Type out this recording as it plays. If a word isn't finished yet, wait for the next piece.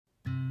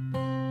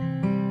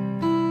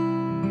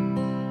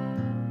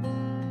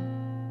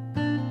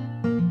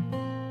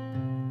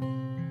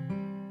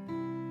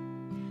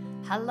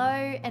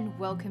Hello and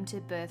welcome to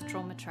Birth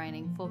Trauma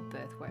Training for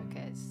Birth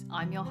Workers.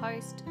 I'm your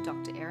host,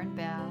 Dr. Erin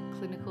Bow,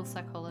 clinical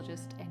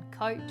psychologist and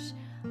coach,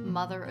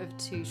 mother of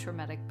 2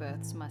 traumatic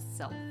births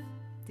myself.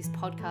 This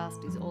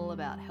podcast is all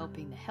about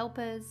helping the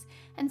helpers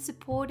and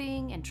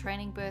supporting and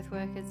training birth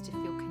workers to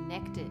feel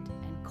connected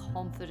and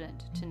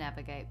confident to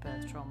navigate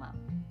birth trauma.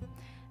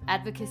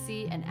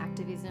 Advocacy and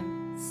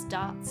activism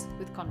starts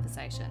with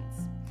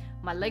conversations.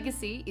 My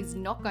legacy is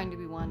not going to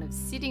be one of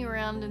sitting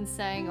around and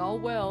saying, oh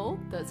well,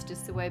 that's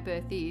just the way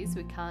birth is,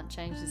 we can't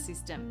change the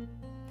system.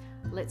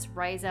 Let's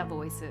raise our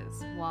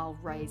voices while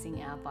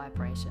raising our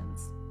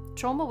vibrations.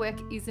 Trauma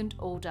work isn't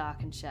all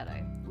dark and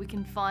shadow. We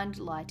can find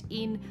light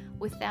in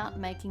without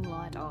making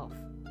light of.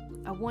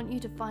 I want you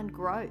to find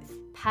growth,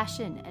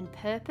 passion and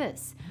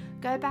purpose.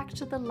 Go back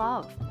to the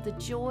love, the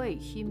joy,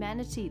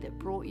 humanity that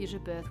brought you to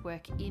birth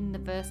work in the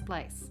first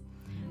place.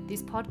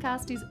 This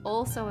podcast is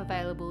also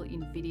available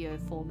in video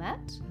format,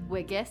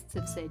 where guests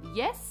have said,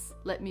 yes,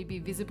 let me be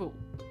visible.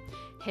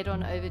 Head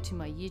on over to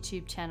my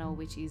YouTube channel,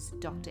 which is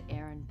Dr.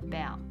 Erin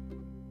Bow.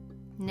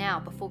 Now,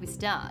 before we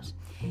start,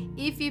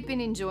 if you've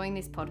been enjoying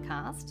this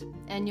podcast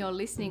and you're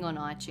listening on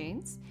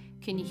iTunes,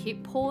 can you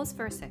hit pause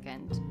for a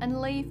second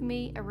and leave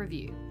me a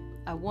review?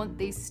 I want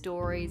these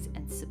stories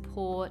and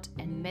support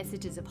and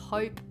messages of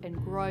hope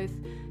and growth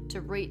to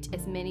reach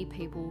as many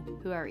people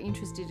who are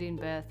interested in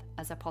birth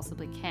as I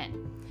possibly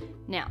can.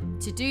 Now,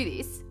 to do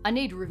this, I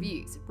need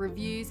reviews.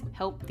 Reviews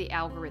help the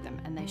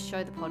algorithm and they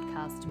show the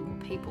podcast to more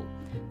people.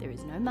 There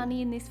is no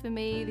money in this for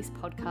me. This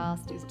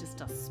podcast is just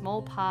a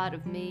small part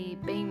of me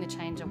being the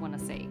change I want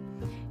to see.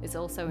 It's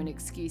also an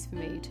excuse for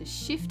me to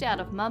shift out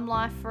of mum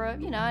life for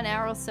an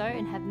hour or so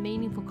and have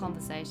meaningful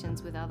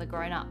conversations with other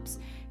grown-ups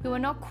who are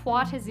not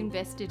quite as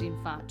invested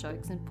in fart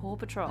jokes and Paw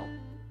Patrol.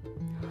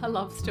 I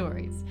love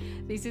stories.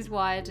 This is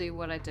why I do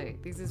what I do.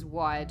 This is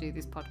why I do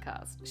this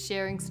podcast.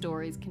 Sharing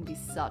stories can be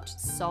such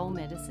soul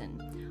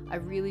medicine. I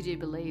really do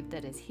believe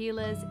that as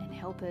healers and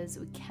helpers,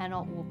 we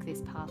cannot walk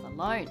this path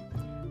alone.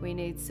 We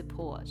need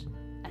support,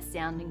 a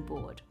sounding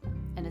board,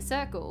 and a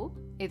circle,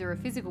 either a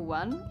physical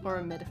one or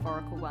a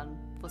metaphorical one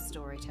for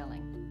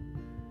storytelling.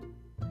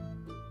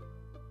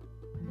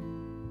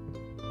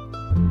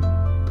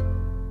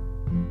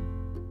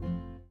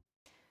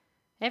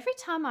 Every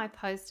time I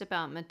post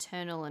about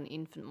maternal and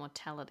infant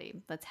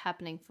mortality that's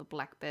happening for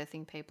Black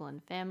birthing people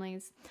and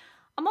families,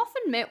 I'm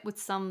often met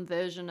with some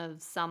version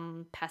of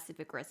some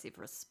passive-aggressive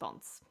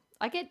response.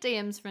 I get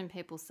DMs from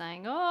people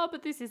saying, oh,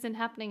 but this isn't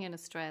happening in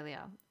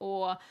Australia,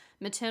 or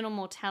maternal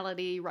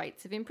mortality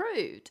rates have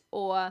improved,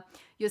 or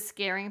you're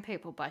scaring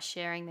people by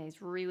sharing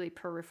these really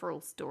peripheral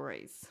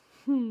stories.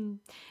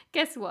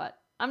 Guess what?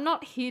 I'm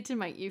not here to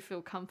make you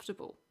feel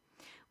comfortable.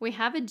 We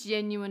have a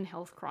genuine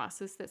health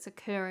crisis that's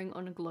occurring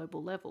on a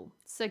global level,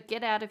 so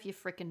get out of your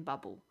frickin'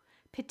 bubble,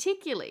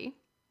 particularly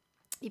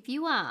if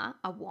you are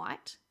a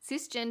white,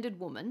 cisgendered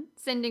woman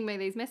sending me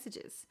these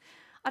messages.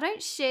 I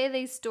don't share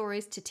these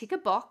stories to tick a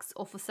box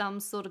or for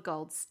some sort of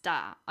gold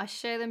star. I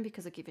share them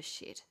because I give a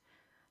shit.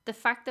 The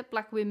fact that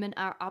Black women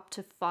are up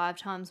to 5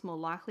 times more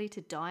likely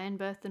to die in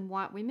birth than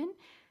white women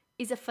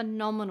is a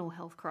phenomenal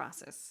health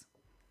crisis.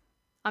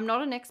 I'm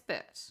not an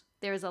expert.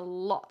 There is a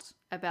lot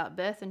about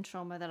birth and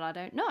trauma that I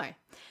don't know,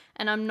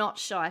 and I'm not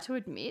shy to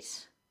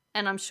admit,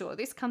 and I'm sure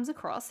this comes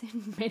across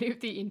in many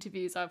of the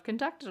interviews I've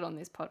conducted on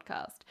this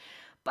podcast.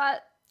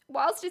 But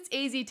whilst it's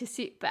easy to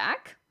sit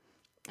back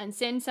and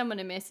send someone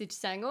a message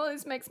saying, oh,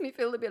 this makes me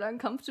feel a bit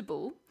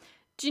uncomfortable,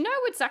 do you know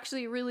what's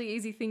actually a really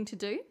easy thing to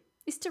do?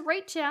 Is to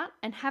reach out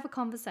and have a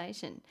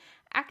conversation.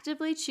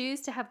 Actively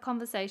choose to have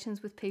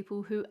conversations with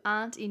people who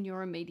aren't in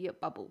your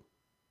immediate bubble.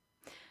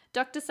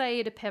 Dr.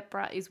 Saida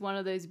Pepra is one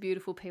of those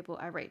beautiful people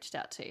I reached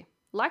out to.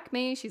 Like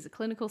me, she's a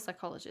clinical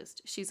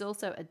psychologist. She's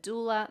also a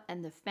doula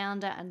and the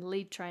founder and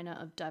lead trainer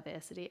of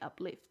Diversity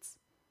Uplifts.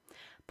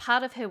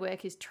 Part of her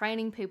work is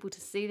training people to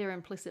see their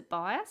implicit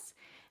bias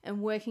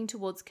and working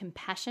towards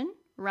compassion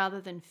rather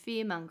than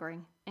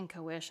fear-mongering and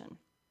coercion.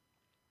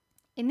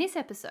 In this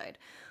episode,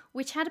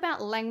 we chat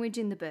about language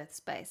in the birth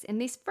space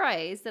and this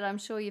phrase that I'm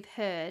sure you've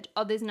heard,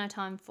 oh, there's no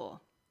time for.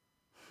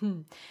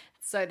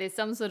 So there's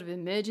some sort of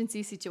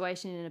emergency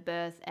situation in a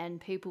birth and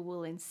people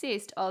will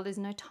insist, oh, there's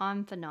no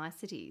time for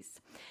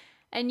niceties.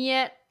 And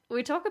yet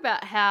we talk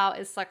about how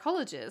as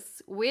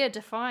psychologists, we're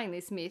defying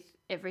this myth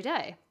every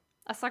day.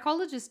 A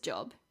psychologist's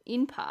job,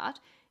 in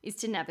part, is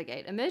to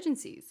navigate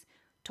emergencies,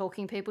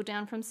 talking people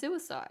down from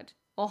suicide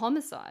or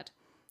homicide,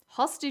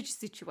 hostage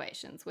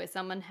situations where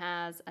someone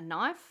has a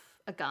knife,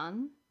 a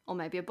gun, or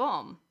maybe a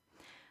bomb.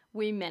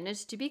 We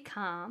manage to be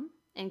calm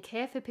and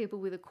care for people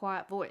with a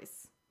quiet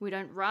voice. We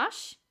don't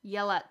rush,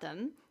 yell at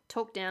them,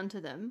 talk down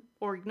to them,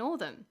 or ignore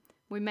them.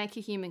 We make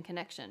a human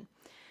connection.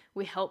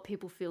 We help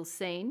people feel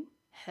seen,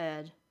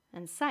 heard,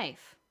 and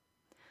safe.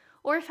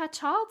 Or if our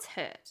child's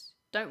hurt,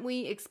 don't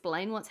we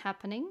explain what's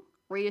happening,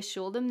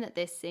 reassure them that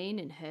they're seen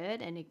and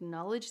heard, and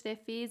acknowledge their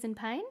fears and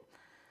pain?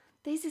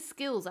 These are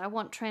skills I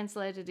want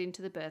translated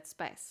into the birth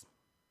space.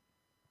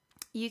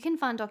 You can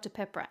find Dr.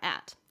 Pepra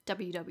at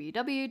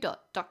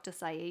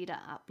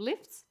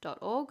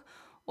www.drsaidauplifts.org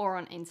or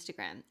on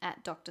Instagram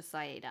at Dr.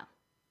 Saida.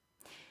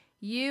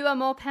 You are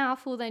more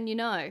powerful than you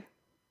know.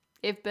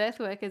 If birth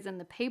workers and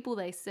the people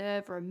they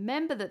serve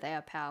remember that they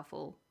are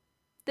powerful,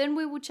 then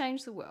we will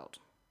change the world.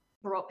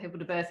 Brought people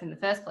to birth in the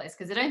first place,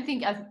 because I don't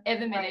think I've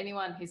ever met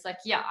anyone who's like,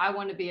 yeah, I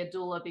want to be a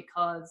doula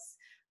because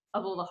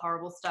of all the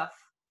horrible stuff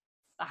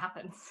that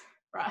happens,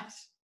 right?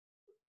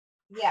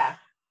 Yeah.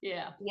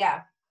 Yeah.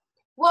 Yeah.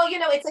 Well,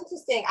 it's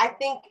interesting. I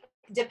think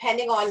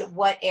depending on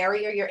what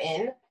area you're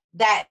in,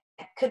 that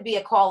could be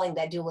a calling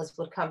that doulas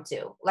would come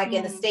to. Like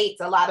in the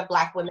States, a lot of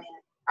Black women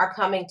are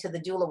coming to the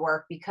doula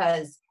work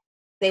because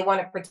they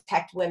want to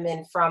protect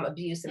women from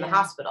abuse in the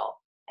hospital.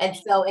 And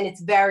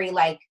it's very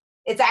like,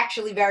 it's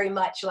actually very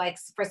much like,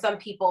 for some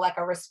people, like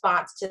a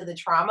response to the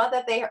trauma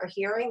that they are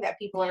hearing that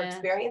people are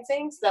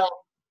experiencing. So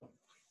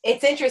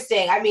it's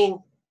interesting. I mean,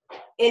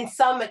 in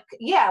some,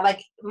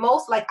 like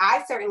most, like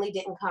I certainly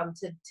didn't come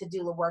to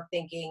doula work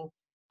thinking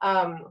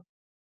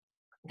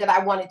that I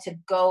wanted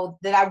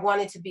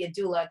to be a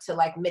doula to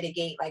like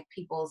mitigate like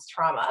people's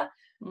trauma.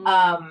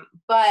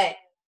 But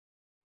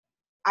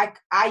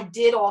I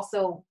did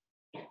also,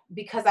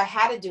 because I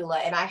had a doula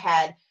and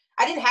I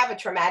didn't have a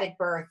traumatic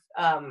birth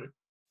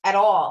at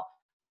all,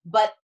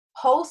 but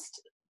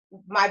post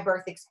my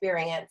birth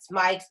experience,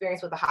 my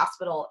experience with the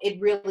hospital, it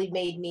really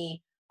made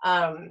me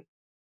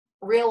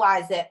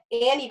realize that,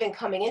 and even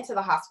coming into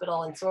the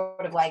hospital and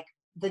sort of like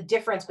the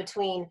difference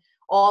between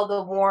all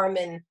the warm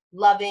and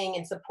loving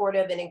and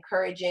supportive and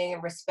encouraging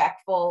and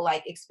respectful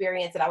like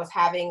experience that I was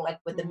having like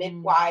with the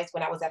midwives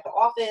when I was at the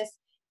office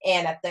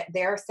and at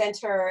their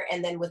center,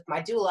 and then with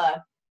my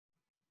doula,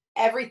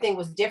 everything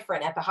was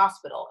different at the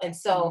hospital. And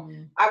so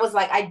I was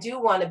like, I do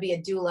want to be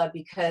a doula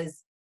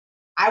because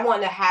I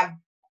want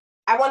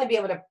to be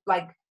able to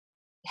like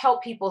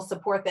help people,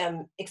 support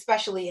them,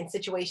 especially in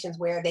situations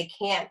where they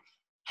can't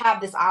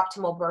have this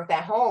optimal birth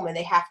at home and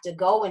they have to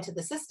go into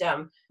the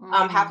system.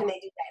 How can they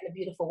do that in a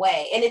beautiful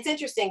way? And it's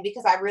interesting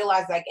because I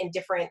realized like in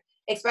different,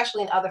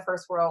 especially in other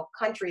first world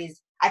countries,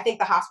 I think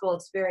the hospital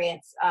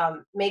experience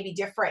may be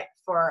different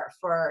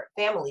for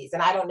families.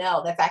 And I don't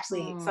know, that's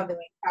actually something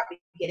we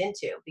probably get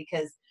into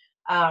because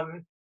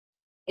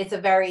it's a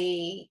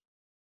very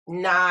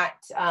not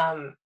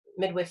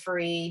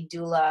midwifery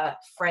doula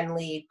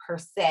friendly per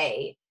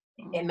se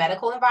in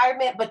medical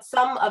environment, but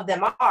some of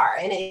them are.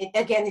 And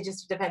it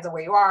just depends on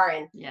where you are.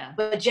 And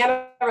but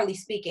generally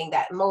speaking,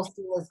 that most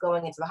doulas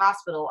going into the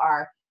hospital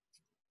are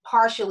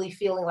partially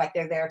feeling like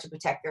they're there to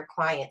protect their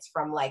clients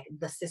from like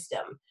the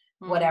system,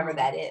 whatever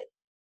that is.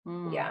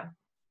 Yeah.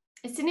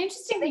 It's an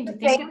interesting thing to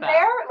think about.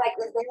 Like,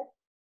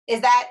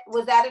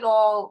 was that at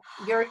all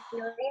your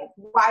experience?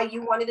 Why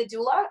you wanted a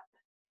doula?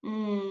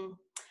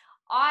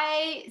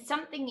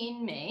 Something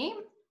in me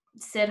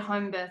said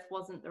home birth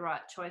wasn't the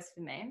right choice for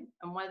me,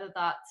 and whether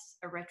that's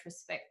a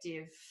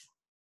retrospective,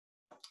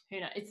 who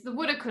knows? It's the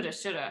woulda, coulda,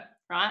 shoulda,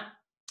 right?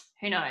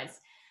 Who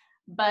knows?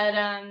 But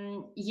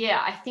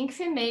I think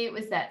for me it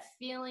was that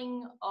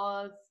feeling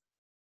of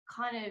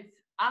kind of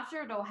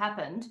after it all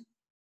happened.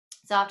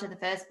 So after the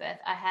first birth,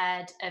 I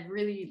had a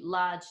really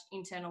large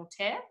internal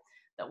tear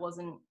that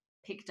wasn't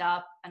picked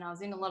up, and I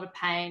was in a lot of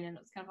pain, and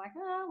it was kind of like,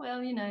 oh,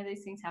 well,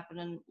 these things happen,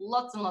 and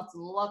lots and lots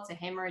and lots of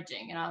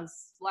hemorrhaging. And I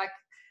was like,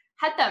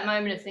 had that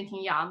moment of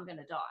thinking, yeah, I'm going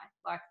to die.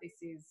 Like,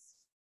 this is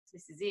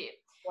it.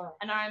 Wow.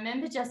 And I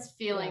remember just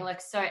feeling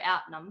like so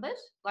outnumbered.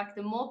 Like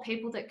the more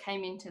people that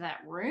came into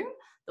that room,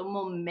 the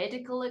more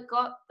medical it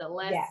got, the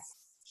less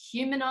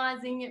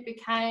humanizing it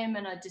became.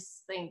 And I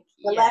just think,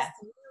 the less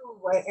you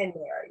were in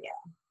there.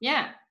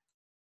 Yeah.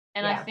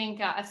 And I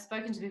think I've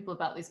spoken to people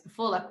about this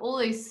before, like all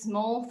these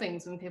small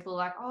things when people are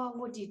like, oh,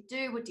 what do you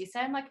do? What do you say?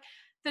 I'm like,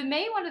 for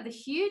me, one of the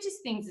hugest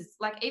things is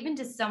like even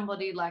just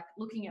somebody like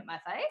looking at my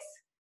face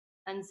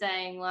and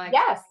saying like,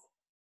 yes,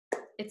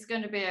 it's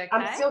going to be okay.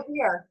 I'm still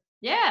here.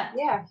 Yeah.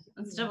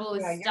 Instead of all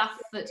this stuff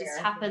that just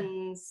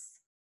happens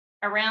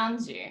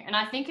around you. And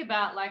I think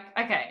about like,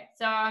 okay,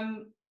 so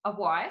I'm a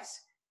white,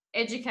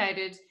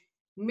 educated,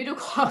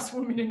 middle-class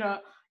woman in a,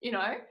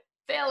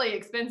 fairly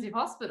expensive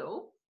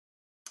hospital.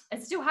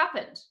 It still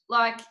happened.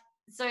 Like,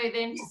 so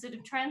then to sort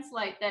of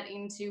translate that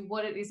into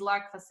what it is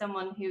like for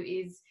someone who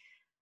is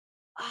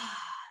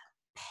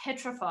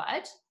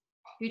petrified,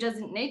 who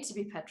doesn't need to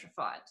be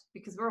petrified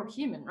because we're all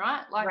human,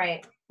 right? Like,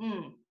 right.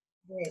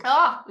 It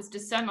was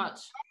just so much.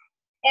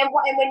 And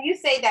when you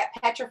say that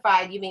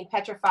petrified, you mean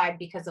petrified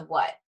because of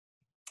what?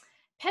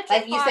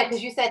 Petrified. Like you said,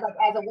 because you said like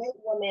as a white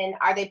woman,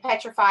 are they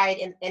petrified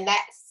in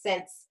that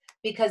sense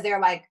because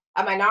they're like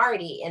a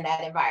minority in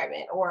that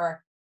environment,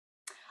 or?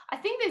 I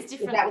think there's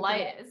different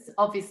layers,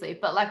 obviously,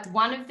 but like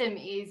one of them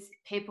is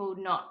people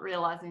not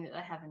realizing that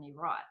they have any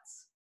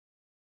rights,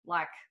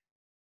 like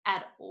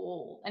at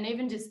all. And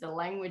even just the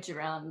language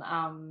around,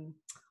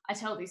 I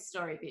tell this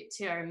story a bit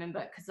too. I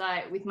remember because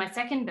with my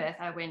second birth,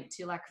 I went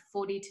to like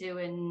 42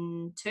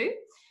 and 2.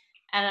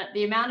 And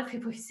the amount of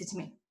people who said to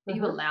me, are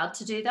you allowed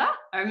to do that?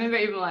 I remember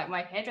even like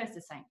my hairdresser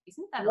saying,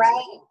 isn't that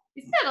illegal?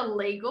 Isn't that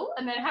illegal?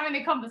 And then having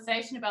a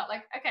conversation about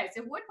like, okay,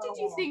 so what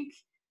did you think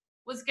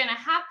was going to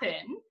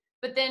happen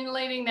But then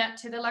leading that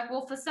to, they're like,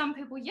 well, for some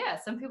people, yeah,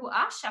 some people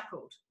are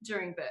shackled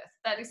during birth.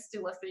 That is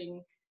still a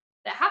thing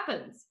that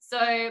happens.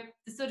 So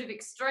the sort of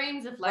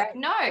extremes of like,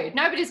 Right.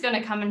 no, nobody's going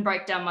to come and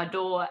break down my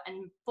door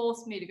and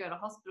force me to go to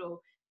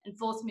hospital and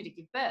force me to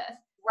give birth.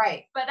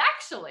 Right. But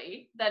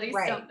actually, that is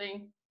Right.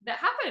 something that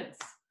happens.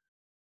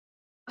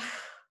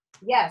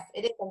 Yes,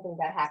 it is something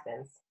that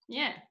happens.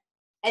 Yeah.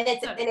 And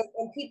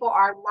and people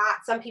are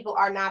not, some people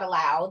are not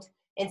allowed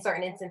in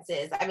certain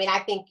instances. I mean, I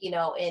think,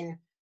 in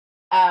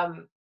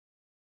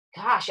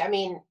gosh, I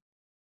mean,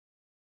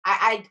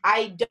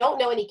 I don't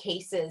know any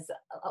cases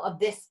of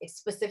this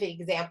specific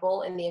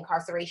example in the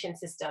incarceration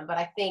system, but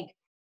I think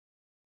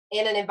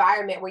in an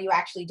environment where you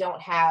actually don't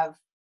have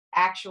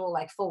actual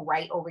like full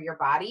right over your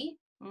body,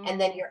 and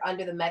then you're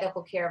under the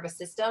medical care of a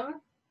system,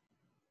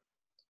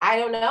 I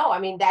don't know. I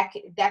mean,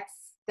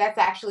 that's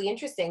actually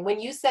interesting. When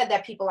you said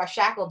that people are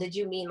shackled, did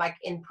you mean like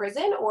in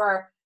prison,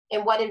 or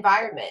in what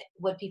environment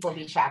would people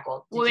be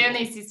shackled? Well, the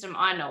only system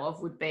I know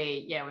of would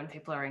be, when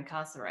people are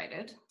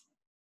incarcerated.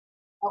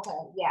 Okay.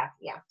 Yeah.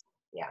 Yeah.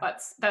 Yeah.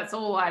 That's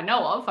all I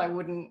know of. I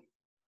wouldn't.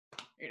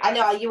 I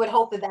know you would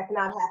hope that that's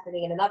not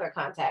happening in another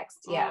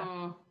context.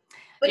 Yeah.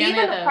 But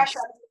even the pressure,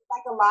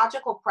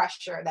 psychological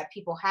pressure that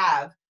people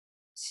have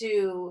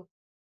to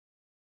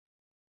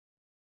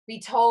be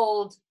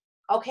told,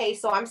 okay,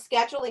 so I'm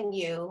scheduling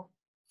you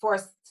for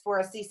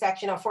a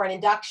C-section or for an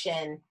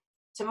induction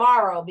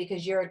tomorrow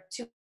because you're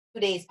 2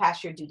 days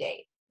past your due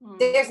date.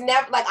 There's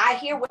never, like, I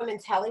hear women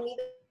telling me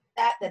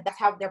that's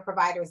how their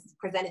providers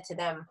presented to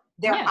them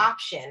their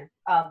option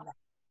of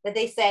that.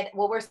 They said,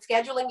 well, we're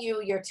scheduling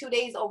you, you're 2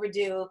 days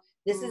overdue,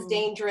 this is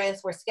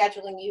dangerous, we're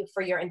scheduling you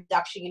for your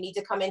induction, you need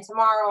to come in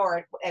tomorrow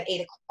or at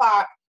 8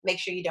 o'clock, make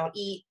sure you don't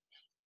eat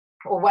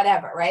or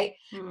whatever, right?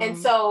 And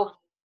so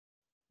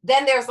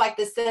then there's like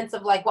this sense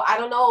of like, well, I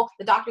don't know,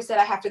 the doctor said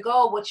I have to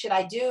go, what should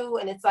I do?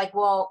 And it's like,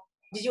 well,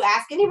 did you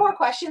ask any more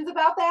questions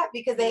about that?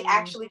 Because they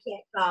actually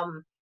can't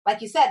come,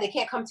 like you said, they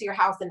can't come to your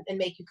house and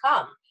make you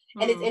come.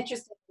 And it's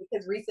interesting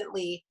because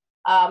recently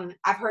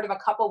I've heard of a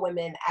couple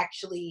women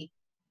actually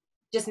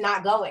just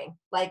not going,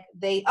 like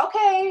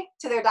okay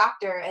to their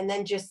doctor, and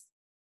then just,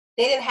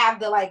 they didn't have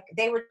the, like,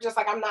 they were just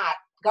like, I'm not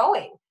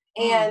going.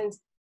 And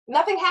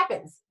nothing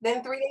happens.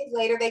 Then 3 days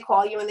later, they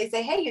call you and they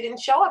say, hey, you didn't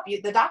show up.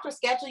 The doctor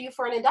scheduled you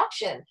for an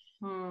induction.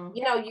 You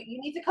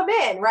need to come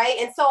in, right?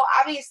 And so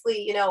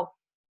obviously,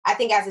 I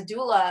think as a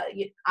doula,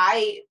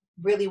 I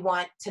really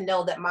want to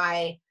know that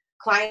my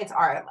clients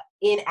are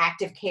in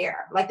active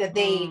care, like that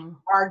they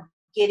are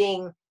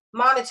getting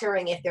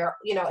monitoring. If they're,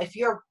 if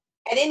you're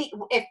at any,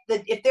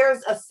 if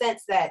there's a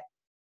sense that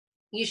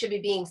you should be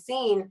being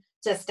seen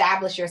to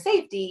establish your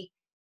safety,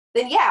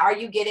 then are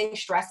you getting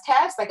stress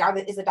tests? Like,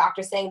 is the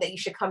doctor saying that you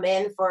should come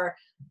in for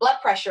blood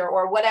pressure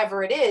or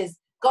whatever it is?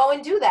 Go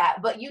and do that.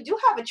 But you do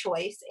have a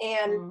choice,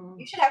 and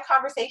you should have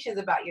conversations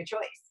about your choice.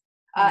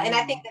 And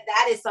I think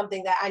that is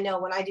something that I know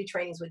when I do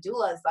trainings with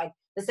doulas, like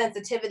the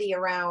sensitivity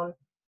around,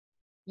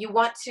 you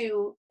want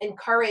to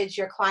encourage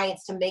your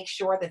clients to make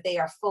sure that they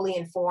are fully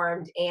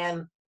informed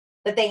and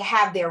that they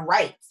have their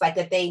rights, like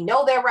that they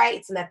know their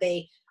rights and that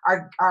they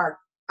are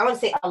I wouldn't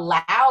say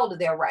allowed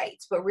their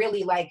rights, but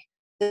really, like,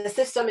 the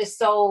system is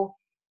so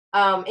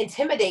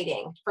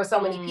intimidating for so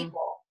many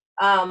people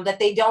that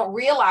they don't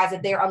realize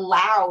that they're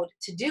allowed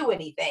to do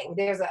anything.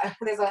 There's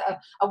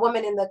a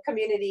woman in the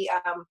community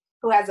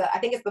who has I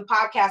think it's the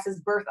podcast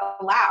is Birth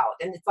Allowed,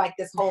 and it's like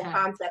this whole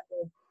concept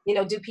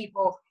of, do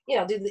people,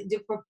 do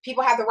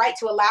people have the right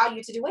to allow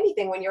you to do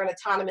anything when you're an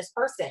autonomous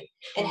person?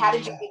 And how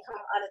did you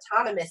become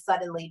unautonomous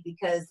suddenly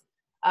because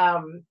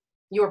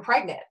you were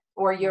pregnant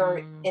or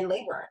you're in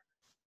labor?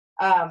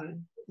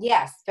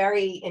 Yes,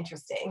 very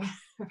interesting.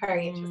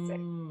 Very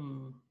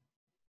interesting.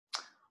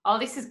 Oh,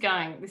 this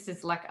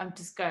is like, I'm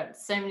just got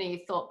so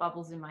many thought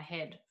bubbles in my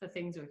head for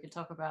things we could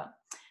talk about.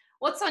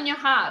 What's on your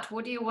heart?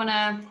 What do you want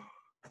to,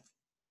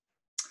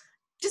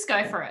 just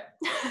go for it.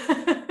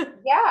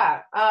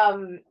 Yeah.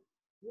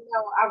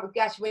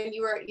 Gosh, when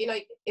you were,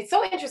 it's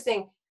so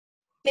interesting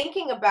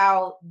thinking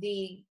about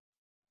the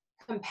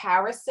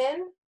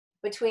comparison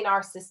between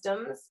our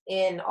systems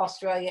in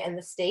Australia and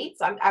the States.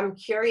 I'm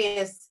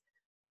curious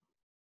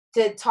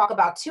to talk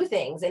about two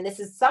things, and this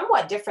is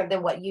somewhat different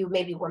than what you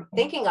maybe were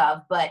thinking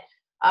of, but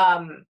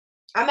I'm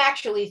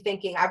actually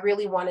thinking, I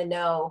really want to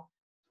know,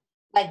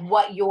 like,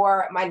 what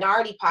your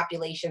minority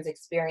populations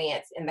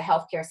experience in the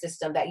healthcare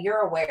system that you're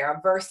aware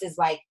of versus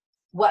like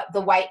what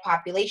the white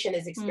population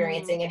is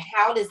experiencing, and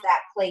how does that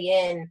play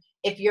in,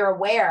 if you're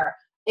aware,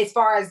 as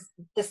far as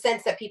the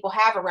sense that people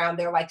have around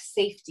their like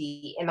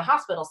safety in the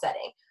hospital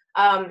setting.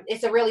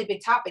 It's a really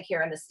big topic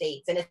here in the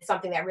States, and it's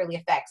something that really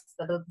affects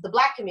the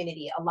Black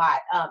community a lot.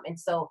 And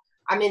so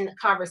I'm in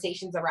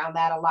conversations around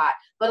that a lot.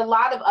 But a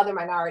lot of other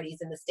minorities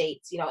in the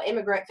States,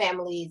 immigrant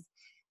families,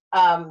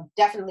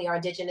 definitely our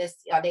indigenous,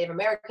 Native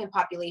American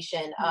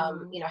population,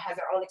 has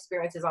their own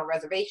experiences on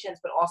reservations,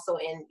 but also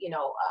in,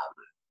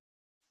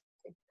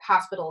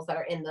 hospitals that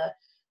are in the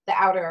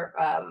outer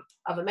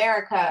of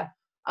America,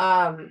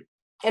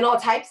 and all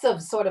types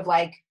of sort of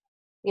like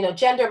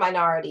gender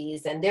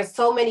minorities, and there's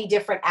so many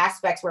different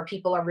aspects where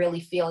people are really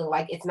feeling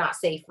like it's not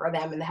safe for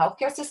them in the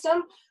healthcare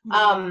system.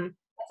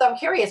 So I'm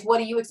curious, what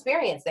do you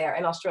experience there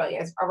in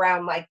Australia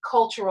around like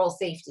cultural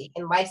safety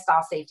and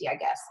lifestyle safety, I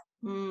guess?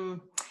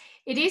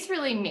 It is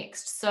really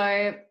mixed.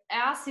 So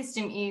our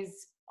system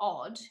is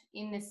odd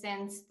in the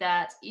sense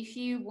that if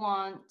you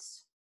want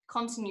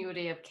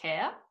continuity of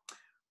care,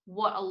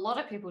 what a lot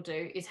of people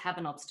do is have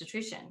an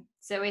obstetrician.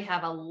 So we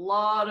have a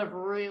lot of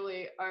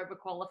really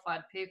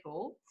overqualified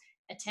people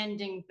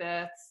attending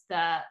births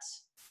that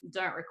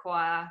don't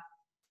require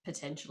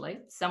potentially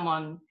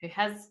someone who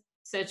has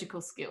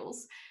surgical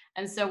skills.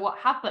 And so what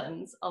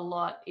happens a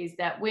lot is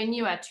that when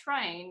you are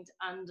trained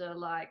under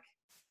like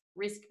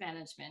risk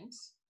management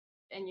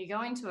and you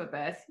go into a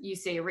birth, you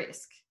see a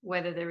risk,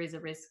 whether there is a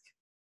risk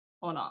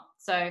or not.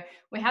 So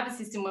we have a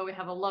system where we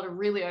have a lot of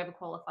really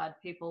overqualified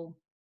people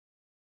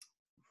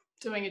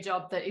doing a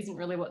job that isn't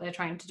really what they're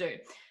trained to do.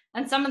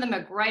 And some of them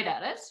are great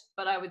at it,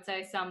 but I would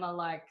say some are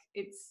like,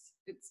 it's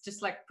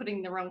just like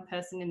putting the wrong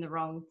person in the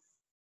wrong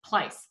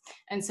place.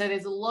 And so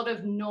there's a lot of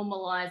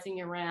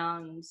normalizing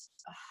around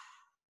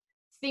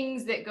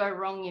things that go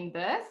wrong in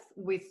birth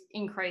with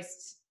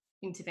increased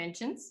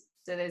interventions.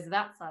 So there's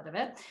that side of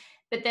it.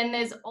 But then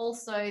there's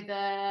also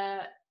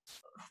the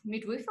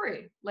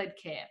midwifery-led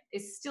care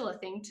is still a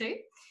thing too.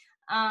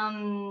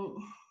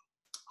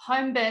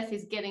 Home birth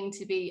is getting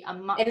to be a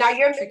much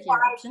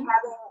trickier option.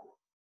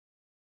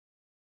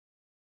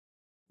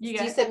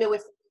 You said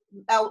midwife.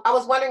 I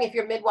was wondering if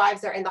your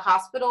midwives are in the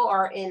hospital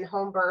or in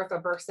home birth or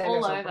birth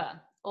centers.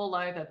 All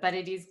over. But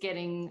it is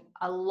getting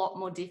a lot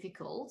more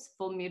difficult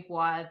for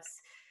midwives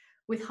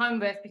with home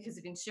birth because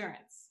of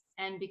insurance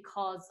and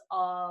because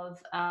of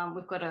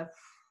we've got a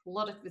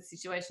lot of the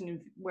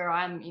situation where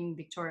I'm in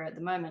Victoria at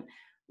the moment,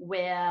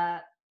 where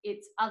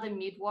it's other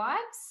midwives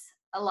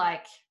are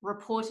like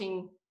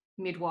reporting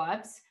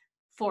midwives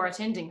for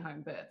attending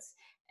home births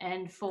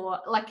and for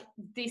like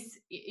this,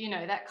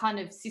 that kind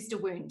of sister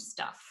wound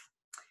stuff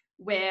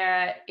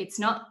where it's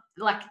not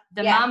like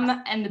the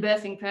mum and the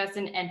birthing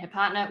person and her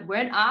partner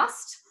weren't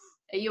asked,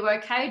 are you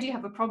okay? Do you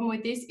have a problem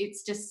with this?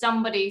 It's just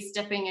somebody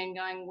stepping in and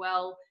going,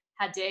 well,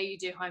 how dare you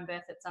do home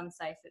birth? It's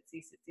unsafe. It's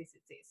this, it's this,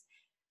 it's this.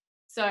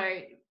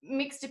 So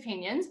mixed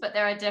opinions, but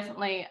there are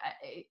definitely,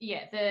 I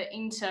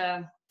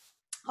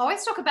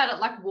always talk about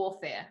it like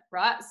warfare,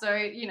 right? So,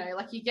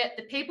 like you get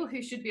the people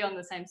who should be on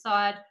the same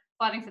side,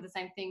 fighting for the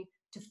same thing,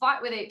 to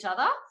fight with each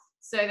other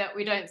so that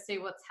we don't see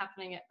what's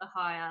happening at the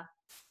higher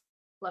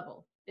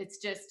level. It's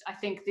just, I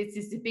think this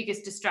is the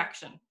biggest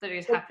distraction that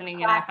is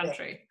happening in our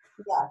country.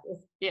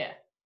 Yeah.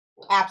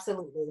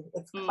 Absolutely.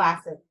 It's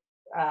classic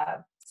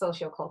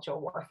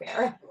sociocultural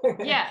warfare.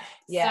 Yeah.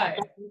 So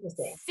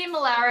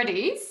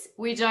similarities,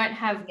 we don't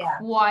have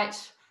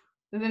quite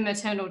the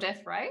maternal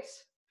death rate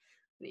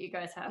that you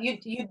guys have. You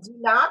do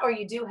not, or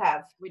you do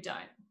have? We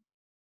don't.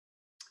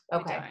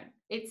 Okay. We don't.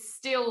 It's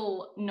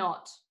still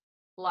not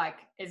like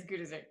as good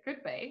as it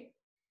could be.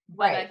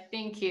 But I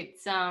think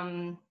it's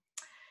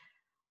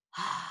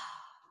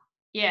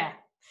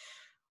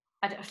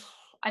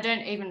I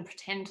don't even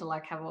pretend to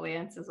like have all the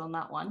answers on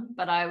that one,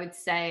 but I would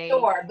say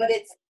sure, but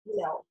it's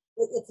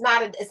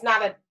it's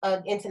not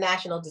an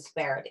international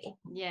disparity.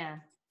 Yeah.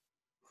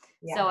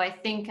 So I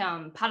think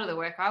part of the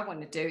work I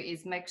want to do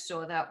is make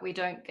sure that we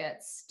don't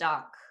get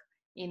stuck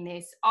in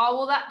this, oh,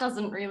 well, that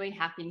doesn't really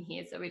happen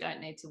here, so we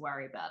don't need to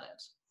worry about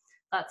it.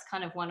 That's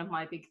kind of one of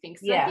my big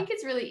things. So I think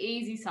it's really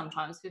easy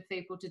sometimes for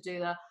people to do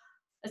that,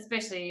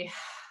 especially,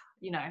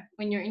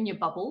 when you're in your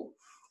bubble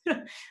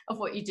of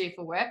what you do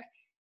for work,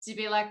 to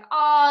be like,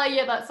 oh,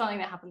 yeah, that's something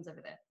that happens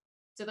over there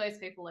to those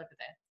people over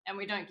there. And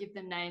we don't give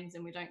them names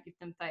and we don't give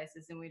them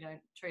faces and we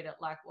don't treat it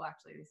like, well,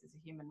 actually, this is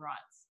a human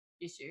rights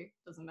issue.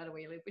 Doesn't matter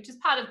where you live, which is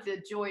part of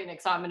the joy and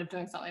excitement of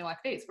doing something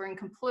like this. We're in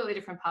completely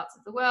different parts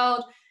of the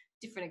world,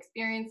 different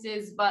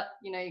experiences, but,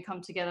 you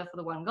come together for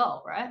the one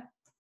goal, right?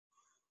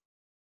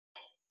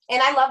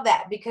 And I love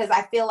that because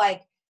I feel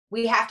like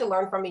we have to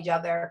learn from each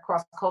other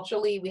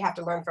cross-culturally. We have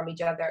to learn from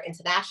each other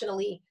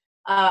internationally.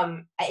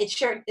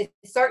 It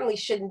certainly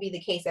shouldn't be the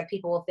case that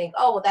people will think,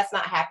 oh, well, that's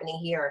not happening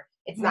here.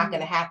 It's not going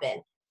to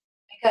happen,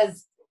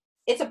 because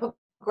it's a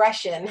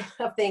progression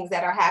of things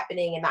that are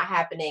happening and not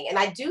happening. And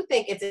I do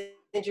think it's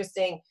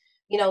interesting,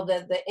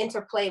 the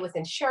interplay with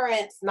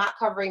insurance, not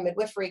covering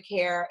midwifery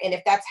care, and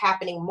if that's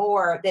happening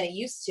more than it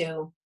used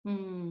to,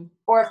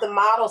 or if the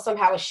model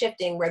somehow is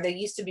shifting where there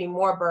used to be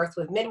more births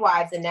with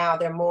midwives and now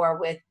they're more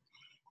with,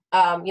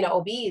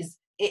 OBs,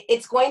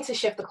 it's going to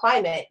shift the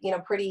climate,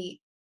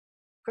 pretty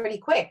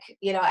quick,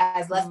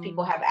 as less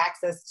people have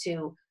access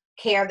to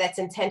care that's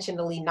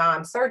intentionally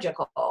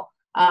non-surgical.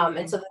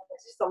 And so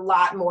there's just a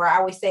lot more. I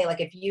always say,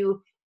 like, if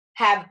you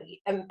have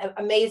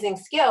amazing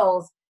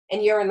skills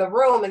and you're in the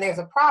room and there's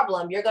a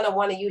problem, you're going to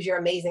want to use your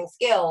amazing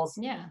skills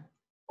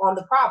on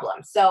the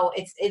problem. So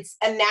it's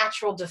a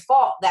natural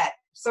default that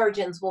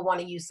surgeons will want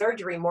to use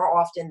surgery more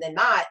often than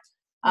not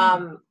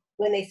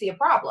when they see a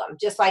problem.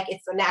 Just like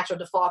it's a natural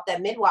default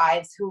that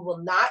midwives who will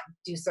not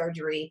do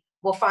surgery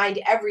will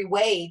find every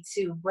way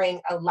to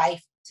bring a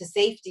life to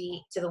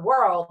safety to the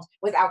world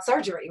without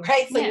surgery,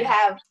 right? So you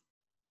have,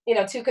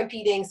 two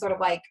competing sort of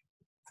like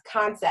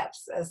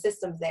concepts,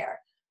 systems there.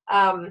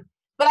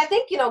 But I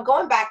think,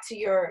 going back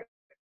to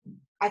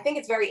I think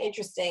it's very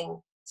interesting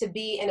to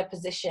be in a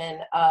position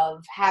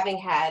of having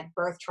had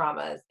birth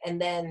traumas and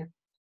then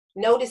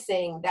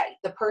noticing that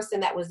the person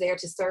that was there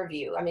to serve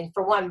you, I mean,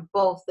 for one,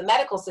 both the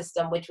medical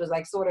system, which was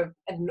like sort of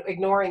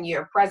ignoring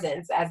your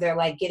presence as they're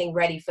like getting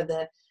ready for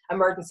the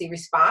emergency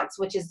response,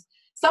 which is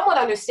somewhat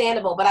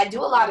understandable. But I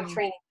do a lot of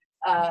training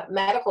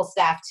medical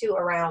staff too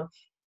around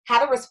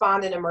how to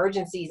respond in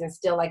emergencies and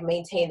still like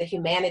maintain the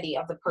humanity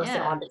of the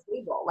person on the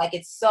table. Like,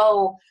 it's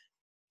so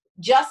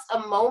just a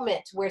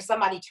moment where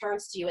somebody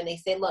turns to you and they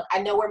say, look,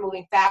 I know we're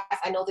moving fast.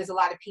 I know there's a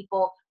lot of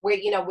people where,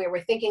 where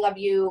we're thinking of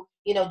you,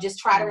 just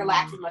try to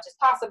relax as much as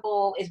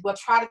possible. We'll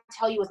try to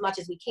tell you as much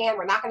as we can.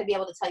 We're not going to be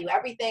able to tell you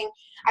everything.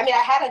 I mean, I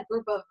had a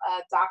group of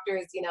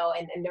doctors,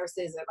 and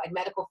nurses, or like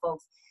medical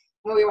folks,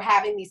 when we were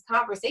having these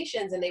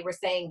conversations, and they were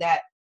saying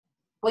that,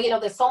 well,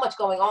 there's so much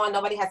going on.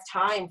 Nobody has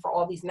time for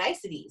all these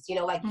niceties,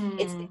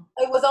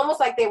 it was almost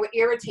like they were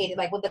irritated,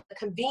 like with the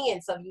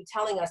convenience of you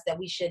telling us that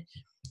we should,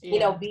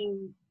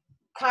 be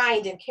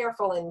kind and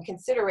careful and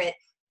considerate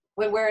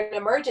when we're in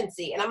an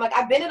emergency. And I'm like,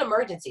 I've been in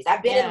emergencies.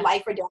 I've been in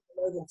life or death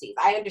emergencies.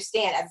 I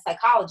understand, as a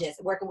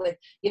psychologist, working with,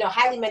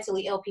 highly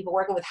mentally ill people,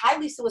 working with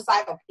highly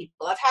suicidal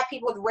people. I've had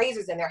people with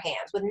razors in their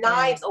hands, with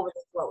knives over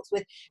their throats,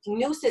 with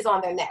nooses on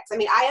their necks. I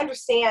mean, I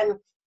understand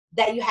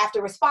that you have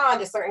to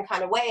respond a certain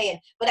kind of way.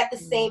 But at the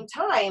same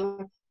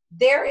time,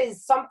 there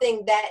is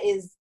something that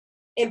is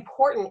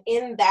important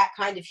in that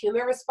kind of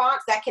human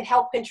response that can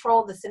help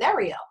control the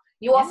scenario.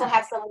 You also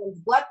have someone's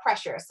blood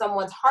pressure,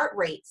 someone's heart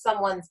rate,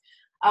 someone's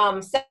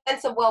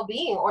sense of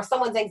well-being, or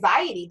someone's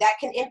anxiety that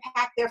can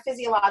impact their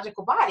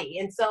physiological body.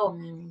 And so,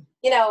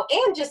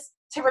 and just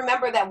to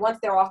remember that once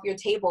they're off your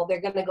table, they're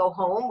going to go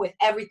home with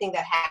everything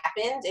that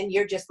happened, and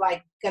you're just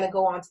like going to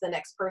go on to the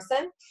next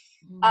person.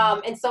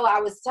 And so I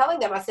was telling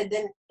them, I said,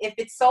 then if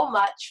it's so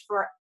much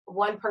for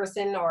one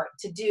person or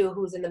to do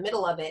who's in the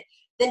middle of it,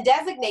 then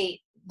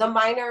designate the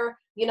minor,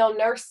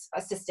 nurse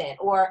assistant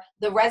or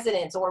the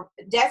residents, or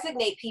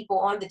designate people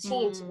on the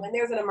team to, when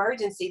there's an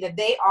emergency, that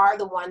they are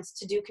the ones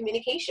to do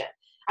communication.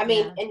 I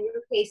mean, in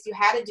your case, you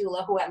had a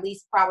doula who at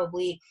least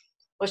probably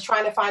was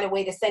trying to find a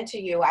way to center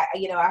you.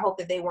 I hope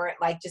that they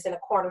weren't like just in a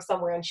corner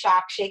somewhere in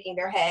shock, shaking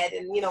their head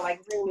and, like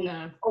really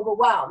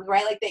overwhelmed,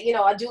 right? Like that,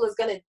 a doula is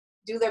going to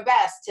do their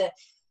best to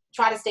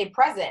try to stay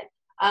present.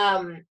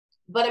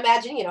 But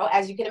imagine,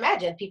 as you can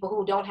imagine, people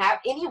who don't have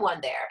anyone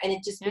there, and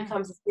it just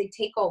becomes this big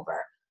takeover.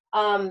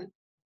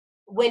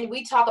 When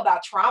we talk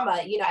about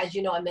trauma, as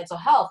you know, in mental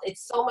health,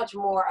 it's so much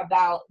more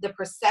about the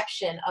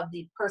perception of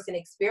the person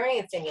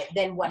experiencing it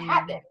than what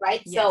happened,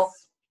 right? Yes. So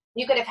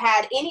you could have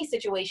had any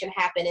situation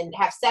happen and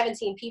have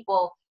 17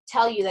 people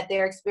tell you that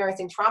they're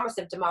experiencing trauma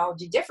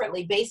symptomology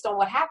differently based on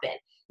what happened.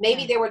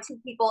 Maybe there were two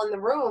people in the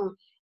room,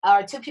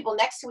 or two people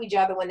next to each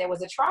other when there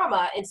was a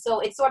trauma. And so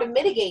it sort of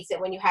mitigates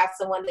it when you have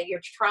someone that you're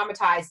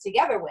traumatized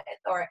together with,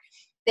 or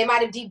they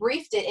might have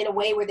debriefed it in a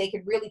way where they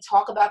could really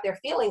talk about their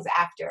feelings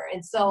after.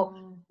 And so,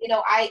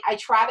 I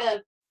try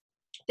to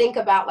think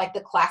about like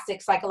the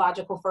classic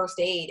psychological first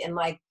aid, and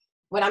like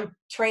when I'm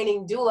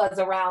training doulas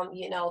around,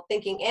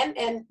 thinking,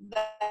 and the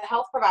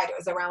health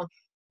providers around,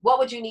 what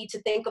would you need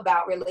to think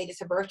about related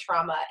to birth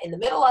trauma in the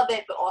middle of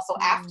it, but also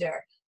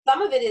after.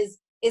 Some of it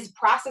is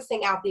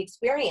processing out the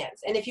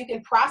experience. And if you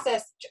can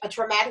process a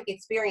traumatic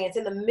experience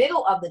in the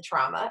middle of the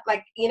trauma,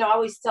 like, I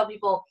always tell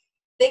people,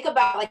 think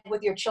about like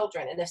with your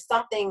children, and if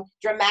something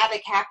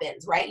dramatic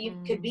happens, right? You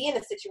could be in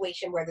a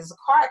situation where there's a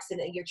car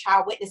accident your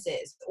child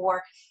witnesses,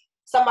 or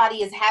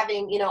somebody is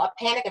having, a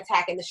panic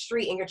attack in the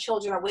street and your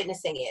children are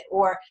witnessing it,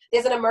 or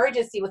there's an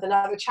emergency with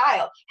another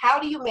child. How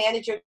do you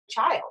manage your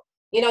child?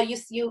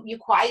 You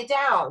quiet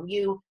down,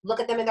 you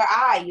look at them in their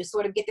eye, you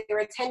sort of get their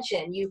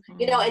attention,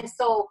 and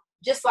so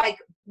just like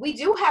we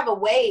do have a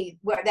way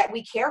that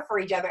we care for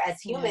each other as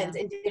humans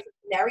in different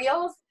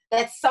scenarios,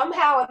 that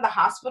somehow in the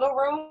hospital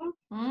room,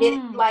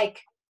 it like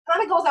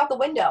kind of goes out the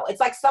window. It's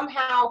like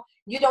somehow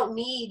you don't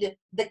need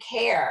the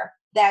care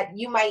that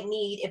you might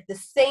need if the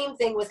same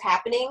thing was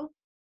happening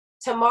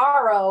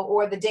tomorrow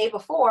or the day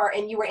before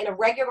and you were in a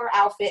regular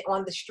outfit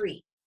on the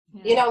street.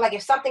 Like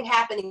if something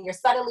happened and you're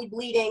suddenly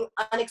bleeding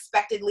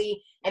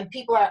unexpectedly and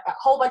a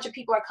whole bunch of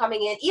people are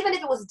coming in, even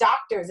if it was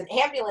doctors and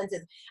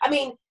ambulances, I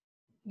mean,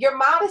 your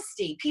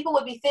modesty, people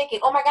would be thinking,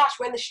 oh my gosh,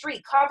 we're in the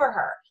street, cover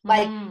her.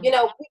 Like, people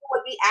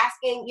would be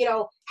asking,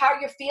 how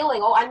you're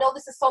feeling. Oh, I know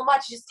this is so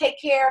much, just take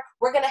care.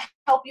 We're going to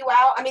help you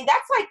out. I mean,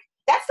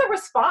 that's the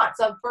response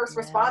of first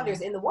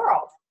responders in the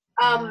world.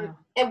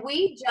 And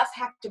we just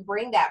have to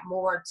bring that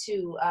more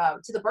to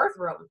the birth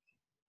room,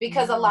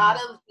 because a lot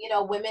of,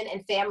 women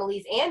and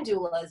families and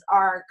doulas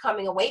are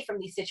coming away from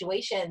these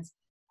situations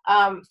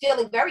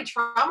feeling very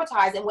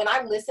traumatized. And when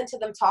I listen to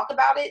them talk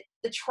about it,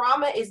 the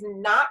trauma is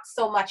not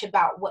so much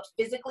about what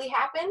physically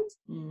happened,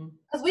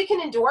 because we can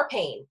endure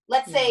pain.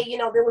 Let's say,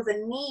 there was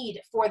a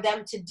need for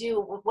them to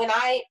do, when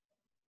I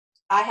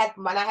had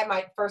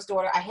my first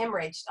daughter, I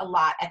hemorrhaged a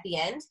lot at the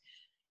end.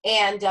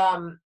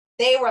 And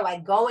they were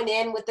like going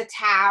in with the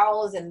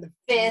towels and the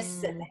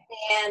fists and Mm.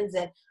 the hands.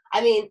 And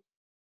I mean,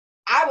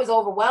 I was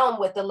overwhelmed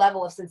with the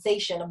level of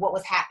sensation of what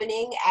was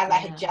happening as I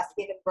had Yeah. just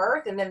given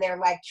birth. And then they're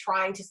like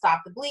trying to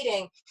stop the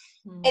bleeding.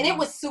 And it Mm.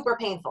 was super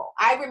painful.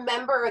 I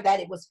remember that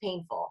it was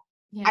painful.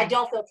 I Yeah.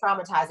 don't feel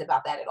traumatized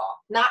about that at all.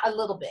 Not a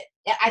little bit.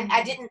 I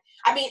Mm. didn't,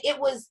 I mean, it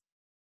was,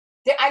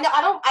 I know,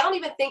 I don't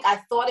even think I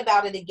thought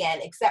about it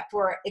again, except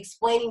for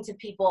explaining to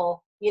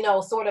people, you know,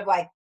 sort of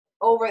like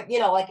over, you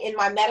know, like in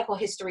my medical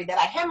history that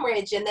I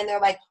hemorrhage. And then they're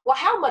like, well,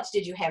 how much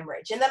did you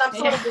hemorrhage? And then I'm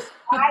sort Yeah. of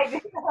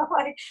describing, you know,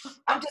 like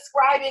I'm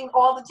describing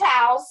all the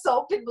towels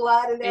soaked in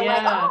blood. And they're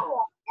like, Yeah.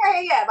 oh,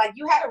 yeah. Like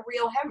you had a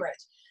real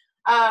hemorrhage.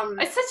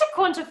 It's such a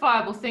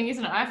quantifiable thing,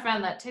 isn't it? I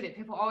found that too, that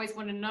people always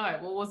want to know,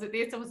 well, was it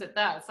this or was it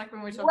that? It's like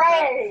when we talk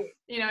about, Right.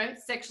 you know,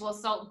 sexual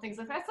assault and things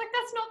like that. It's like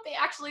that's not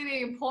actually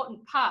the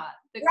important part.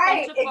 The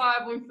Right.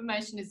 quantifiable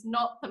information is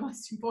not the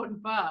most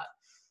important part.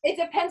 It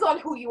depends on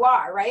who you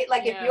are, right?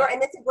 Like if you're, Yeah.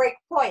 and it's a great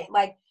point.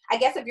 Like I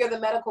guess if you're the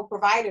medical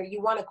provider,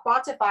 you want to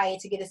quantify it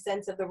to get a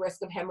sense of the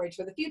risk of hemorrhage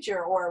for the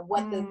future or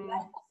what the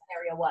medical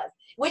scenario was,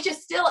 which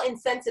is still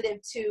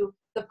insensitive to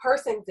the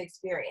person's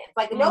experience.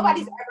 Like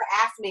nobody's ever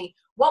asked me,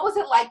 what was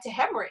it like to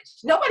hemorrhage?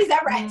 Nobody's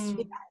ever asked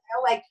me that. You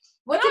know? Like,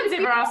 what No did one's it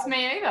feel ever asked like?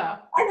 me either,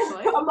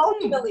 actually.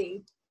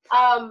 Emotionally. You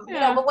know,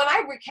 Yeah. but when I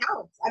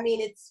recount, I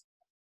mean, it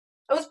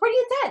was pretty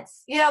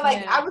intense. You know,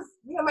 like Yeah. I was,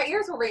 you know, my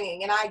ears were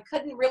ringing and I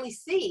couldn't really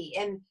see.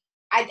 And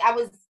I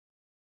was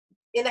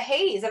in a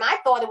haze and I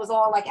thought it was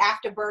all like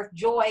afterbirth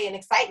joy and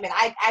excitement.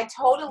 I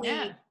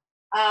totally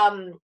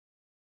um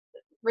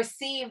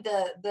received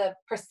the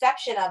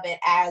perception of it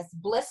as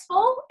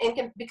blissful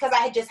and because I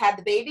had just had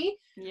the baby.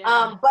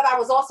 Yeah. But I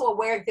was also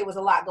aware that there was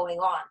a lot going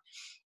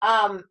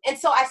on. And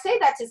so I say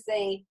that to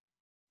say,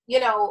 you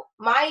know,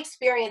 my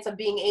experience of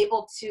being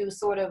able to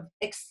sort of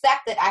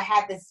accept that I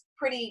had this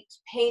pretty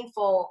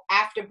painful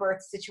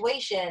afterbirth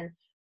situation,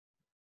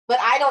 but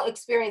I don't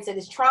experience it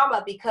as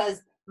trauma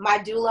because my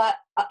doula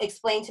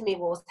explained to me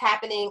what was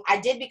happening. I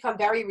did become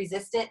very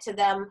resistant to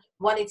them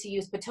wanting to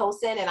use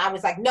Pitocin, and I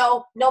was like,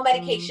 no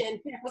medication.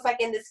 It was like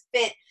in this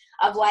fit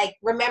of like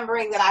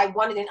remembering that I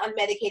wanted an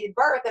unmedicated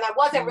birth, and I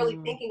wasn't really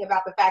thinking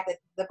about the fact that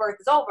the birth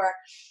is over.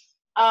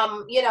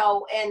 You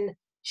know, and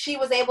she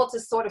was able to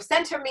sort of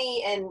center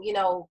me and, you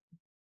know,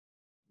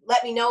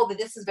 let me know that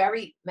this is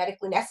very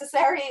medically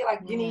necessary.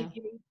 Like you need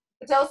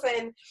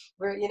Pitocin.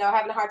 We're, you know,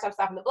 having a hard time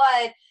stopping the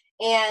blood.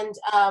 And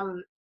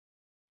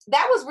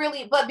that was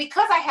really, but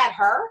because I had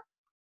her,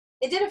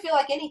 it didn't feel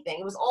like anything.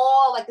 It was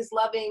all like this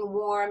loving,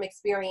 warm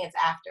experience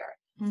after.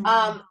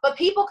 But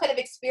people could have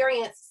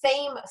experienced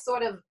same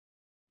sort of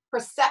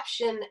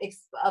perception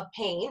of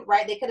pain,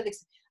 right? They could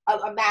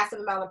have a massive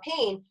amount of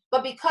pain,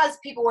 but because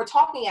people were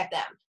talking at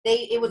them,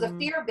 it was a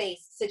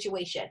fear-based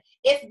situation.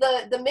 If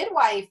the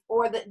midwife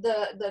or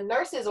the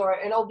nurses or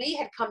an OB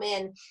had come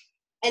in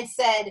and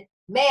said,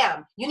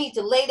 ma'am, you need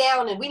to lay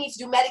down and we need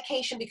to do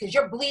medication because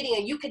you're bleeding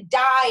and you could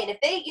die. And if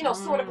they, you know,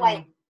 sort of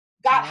like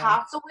got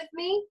hostile with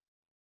me,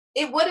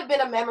 it would have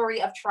been a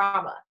memory of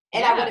trauma.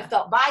 And I would have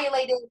felt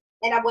violated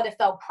and I would have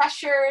felt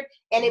pressured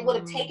and it would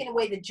have taken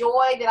away the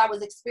joy that I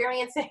was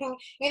experiencing,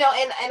 you know,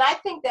 and I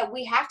think that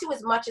we have to,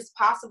 as much as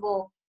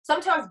possible,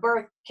 sometimes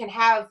birth can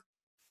have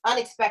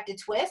unexpected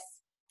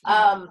twists. You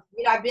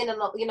know, I've been in,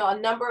 you know, a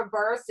number of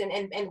births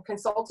and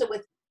consulted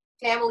with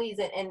families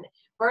and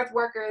birth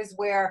workers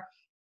where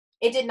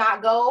it did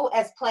not go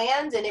as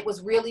planned and it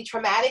was really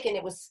traumatic and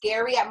it was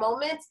scary at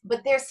moments, but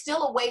there's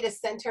still a way to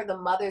center the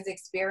mother's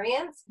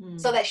experience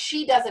so that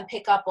she doesn't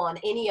pick up on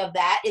any of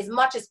that as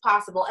much as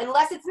possible,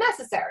 unless it's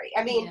necessary.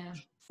 I mean,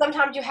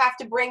 sometimes you have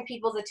to bring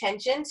people's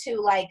attention to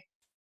like,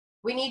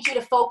 we need you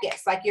to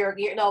focus. Like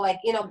you know, like,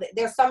 you know,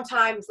 there's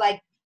sometimes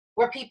like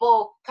where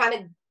people kind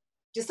of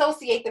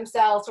dissociate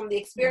themselves from the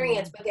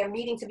experience, but they're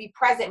needing to be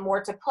present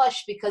more to push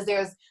because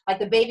there's like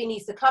the baby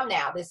needs to come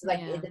now. This is like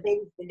the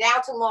baby's been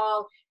down too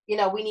long. You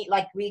know, we need,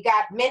 like, we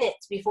got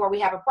minutes before we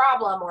have a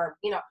problem, or,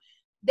 you know,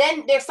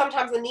 then there's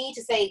sometimes a need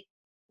to say,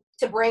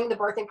 to bring the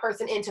birthing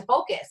person into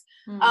focus.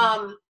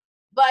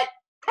 But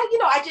you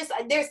know, I just,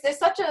 there's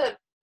such a,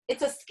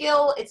 it's a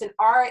skill, it's an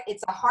art,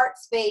 it's a heart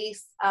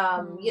space.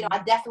 You know, I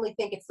definitely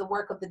think it's the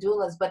work of the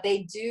doulas, but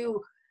they do,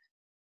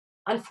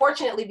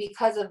 unfortunately,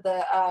 because of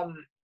the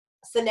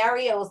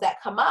scenarios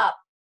that come up,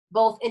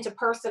 both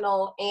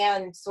interpersonal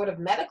and sort of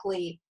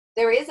medically,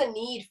 there is a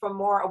need for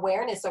more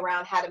awareness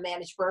around how to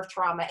manage birth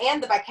trauma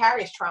and the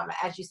vicarious trauma,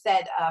 as you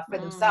said, for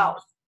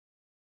themselves.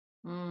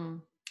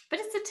 But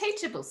it's a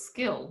teachable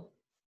skill.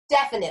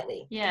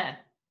 Definitely. Yeah.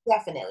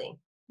 Definitely.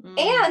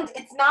 And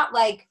it's not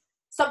like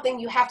something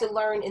you have to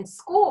learn in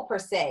school per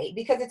se,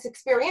 because it's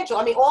experiential.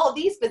 I mean, all of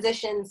these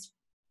physicians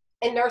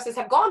and nurses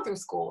have gone through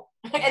school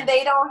and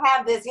they don't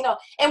have this, you know,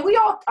 and we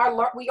all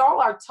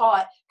are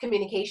taught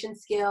communication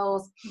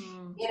skills,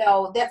 you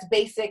know, that's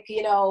basic,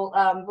 you know,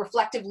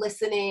 reflective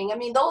listening. I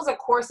mean, those are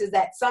courses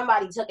that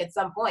somebody took at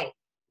some point.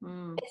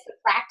 It's the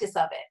practice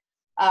of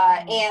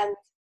it. And,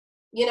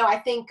 you know, I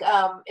think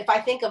if I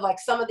think of like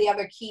some of the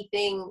other key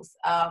things,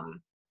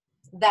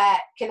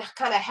 that can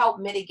kind of help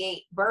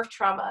mitigate birth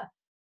trauma.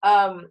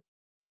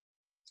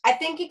 I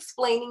think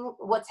explaining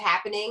what's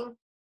happening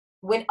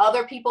when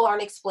other people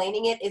aren't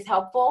explaining it is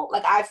helpful.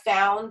 Like I've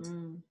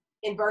found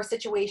in birth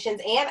situations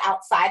and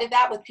outside of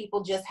that with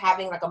people just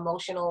having like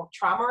emotional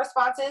trauma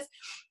responses,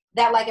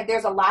 that like if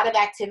there's a lot of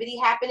activity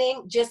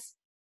happening, just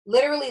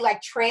literally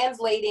like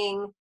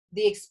translating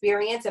the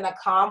experience in a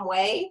calm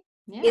way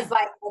is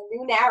like a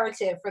new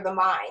narrative for the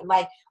mind.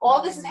 Like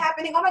all this is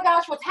happening, oh my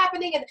gosh, what's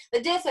happening, and the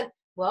this, and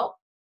well,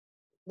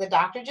 the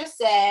doctor just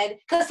said,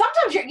 because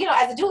sometimes you're, you know,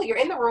 as a doula, you're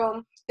in the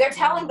room, they're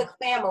telling the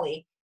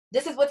family,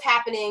 this is what's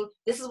happening,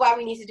 this is why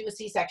we need to do a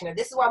C-section, or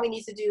this is why we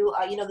need to do,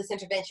 you know, this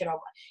intervention, or,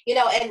 you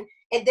know, and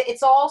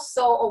it's all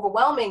so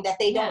overwhelming that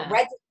they don't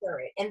register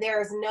it. And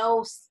there's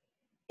no,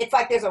 it's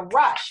like there's a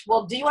rush.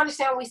 Well, do you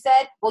understand what we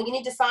said? Well, you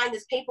need to sign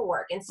this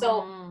paperwork. And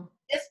so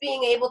just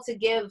being able to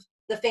give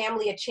the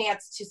family a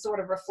chance to sort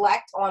of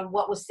reflect on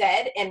what was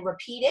said and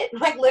repeat it,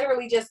 like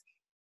literally just,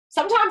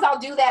 sometimes I'll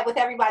do that with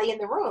everybody in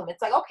the room.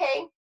 It's like,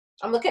 okay,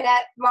 I'm looking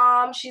at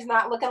mom. She's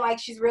not looking like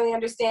she's really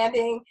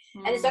understanding.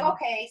 And it's like,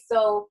 okay,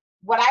 so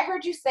what I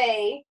heard you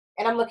say,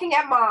 and I'm looking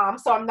at mom,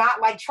 so I'm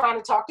not like trying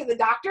to talk to the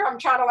doctor. I'm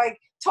trying to like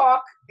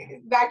talk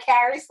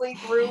vicariously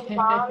through the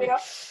mom, you know?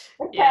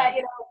 That,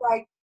 you know, it's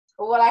like,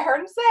 what I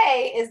heard him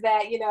say is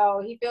that, you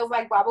know, he feels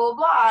like blah, blah,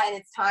 blah, and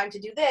it's time to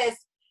do this.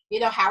 You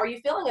know, how are you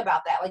feeling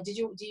about that? Like, do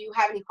you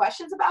have any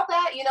questions about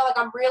that? You know, like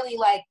I'm really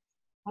like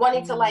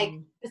wanting to like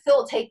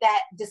facilitate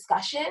that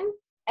discussion.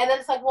 And then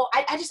it's like, well,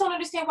 I just don't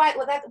understand why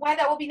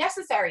that would be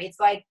necessary. It's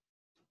like,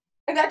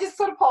 and I just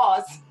sort of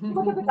pause,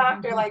 look at the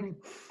doctor, like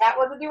that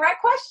was a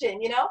direct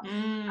question, you know?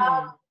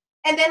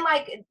 And then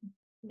like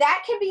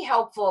that can be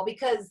helpful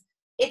because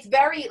it's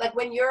very, like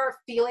when you're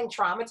feeling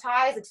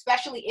traumatized,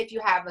 especially if you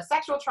have a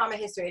sexual trauma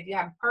history, if you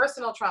have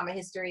personal trauma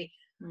history,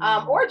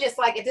 or just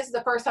like if this is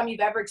the first time you've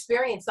ever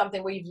experienced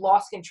something where you've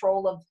lost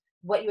control of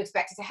what you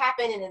expected to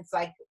happen, and it's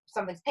like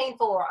something's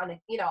painful or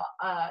you know,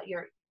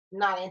 you're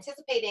not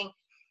anticipating,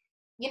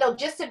 you know,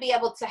 just to be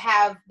able to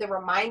have the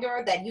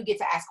reminder that you get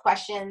to ask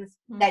questions,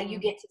 that you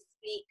get to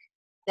speak,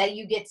 that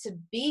you get to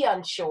be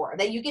unsure,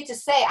 that you get to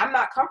say, I'm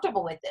not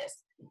comfortable with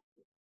this.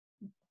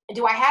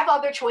 Do I have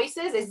other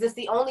choices? Is this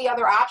the only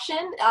other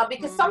option?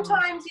 Because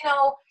sometimes, you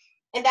know,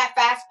 in that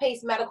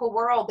fast-paced medical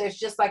world, there's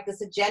just like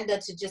this agenda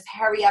to just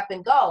hurry up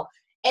and go.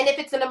 And if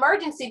it's an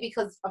emergency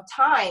because of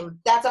time,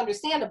 that's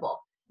understandable.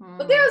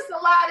 But there's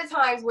a lot of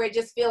times where it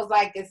just feels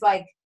like it's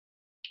like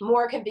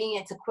more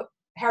convenient to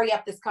hurry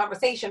up this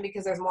conversation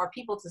because there's more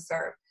people to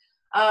serve.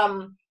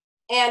 And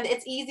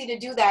it's easy to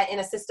do that in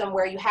a system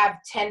where you have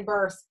 10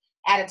 births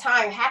at a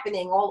time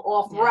happening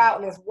all throughout,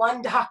 and there's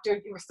one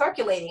doctor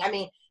circulating. I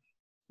mean,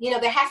 you know,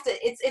 there has to,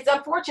 it's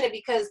unfortunate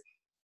because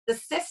the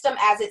system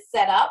as it's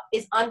set up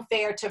is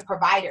unfair to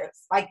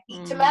providers, like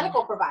to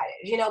medical providers,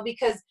 you know,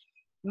 because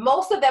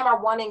most of them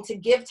are wanting to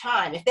give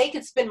time. If they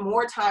could spend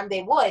more time,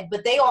 they would,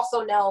 but they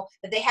also know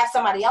that they have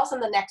somebody else in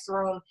the next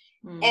room,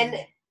 and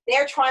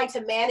they're trying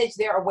to manage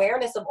their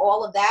awareness of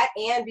all of that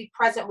and be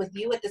present with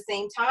you at the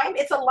same time.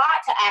 It's a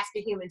lot to ask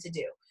a human to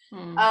do.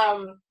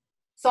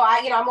 So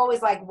I'm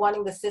always like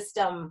wanting the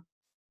system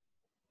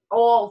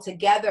all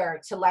together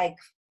to like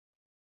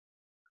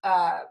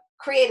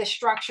create a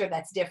structure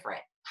that's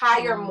different,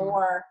 hire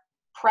more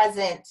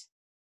present,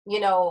 you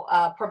know,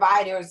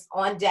 providers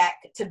on deck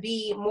to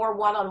be more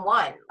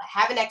one-on-one,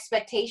 have an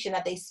expectation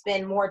that they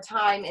spend more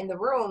time in the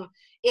room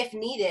if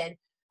needed,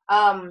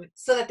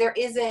 so that there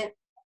isn't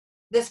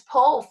this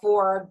pull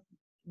for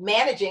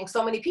managing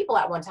so many people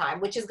at one time,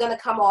 which is going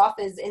to come off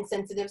as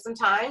insensitive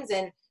sometimes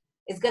and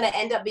is going to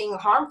end up being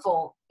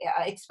harmful,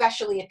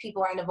 especially if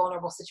people are in a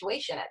vulnerable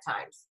situation at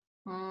times.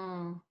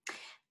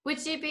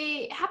 Would you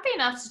be happy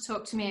enough to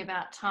talk to me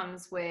about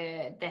times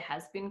where there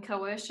has been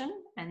coercion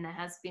and there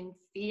has been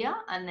fear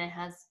and there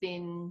has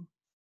been,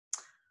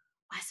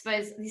 I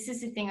suppose this is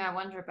the thing I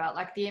wonder about,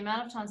 like the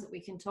amount of times that we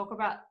can talk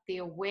about the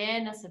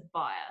awareness of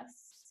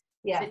bias,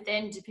 but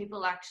then do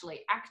people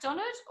actually act on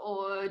it,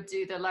 or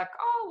do they like,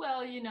 oh,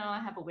 well, you know, I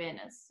have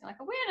awareness. Like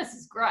awareness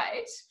is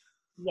great.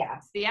 Yeah.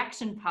 It's the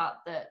action part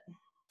that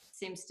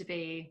seems to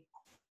be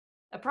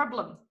a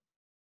problem.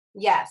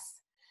 Yes.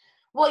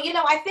 Well, you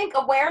know, I think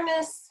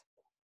awareness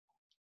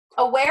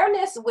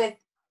with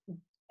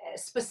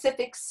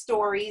specific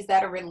stories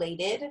that are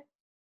related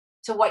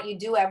to what you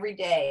do every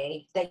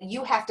day that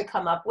you have to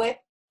come up with,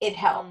 it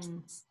helps.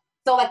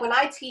 So like when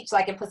I teach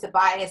like implicit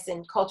bias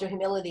and cultural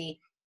humility,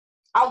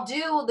 I'll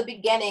do the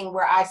beginning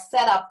where I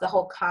set up the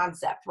whole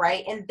concept,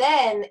 right? And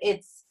then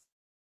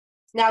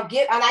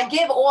I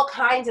give all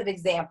kinds of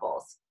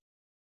examples,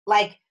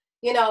 like,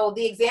 you know,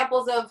 the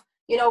examples of,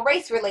 you know,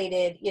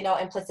 race-related, you know,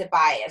 implicit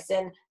bias,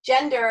 and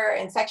gender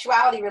and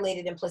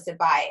sexuality-related implicit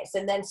bias,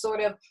 and then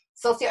sort of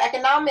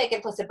socioeconomic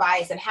implicit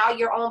bias, and how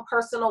your own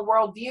personal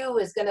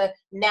worldview is going to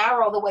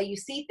narrow the way you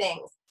see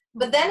things.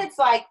 But then it's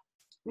like,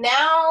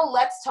 now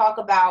let's talk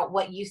about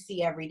what you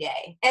see every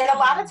day. And a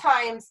lot of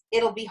times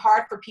it'll be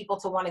hard for people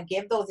to want to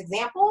give those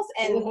examples.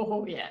 And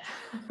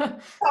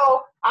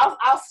so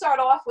I'll start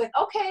off with,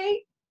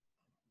 okay,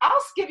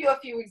 I'll give you a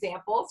few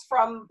examples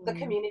from the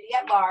community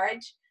at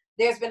large.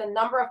 There's been a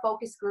number of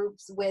focus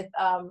groups with,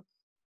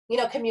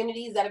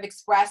 communities that have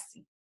expressed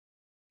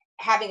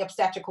having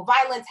obstetrical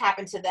violence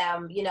happen to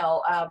them,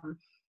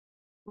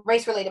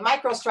 race-related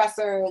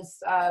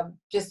microstressors,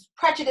 just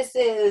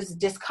prejudices,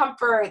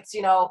 discomforts,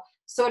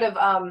 sort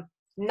of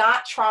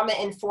not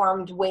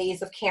trauma-informed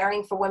ways of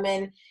caring for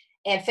women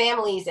and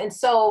families. And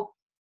so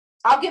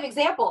I'll give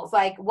examples.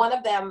 Like one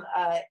of them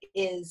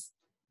is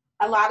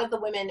a lot of the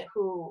women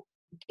who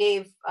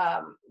gave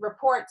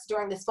reports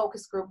during this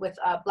focus group with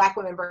Black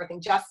Women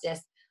Birthing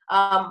Justice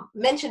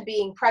mentioned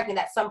being pregnant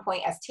at some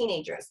point as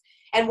teenagers.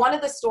 And one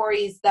of the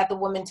stories that the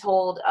woman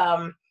told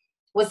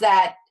was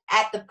that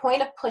at the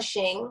point of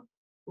pushing,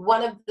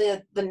 one of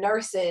the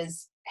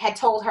nurses had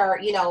told her,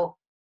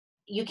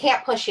 you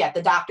can't push yet,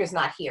 the doctor's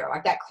not here,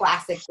 like that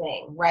classic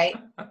thing, right?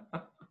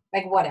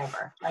 Like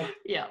whatever. Like,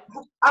 yeah.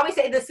 I always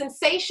say the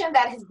sensation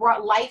that has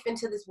brought life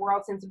into this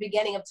world since the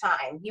beginning of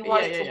time. You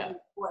want it to wait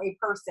for a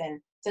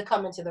person to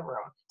come into the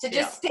room, to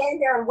just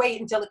stand there and wait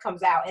until it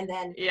comes out, and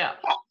then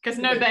because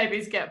no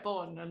babies get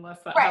born unless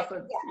that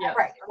happens.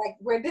 Right. Like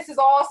where this is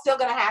all still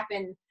going to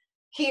happen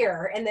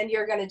here, and then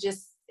you're going to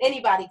just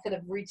anybody could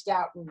have reached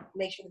out and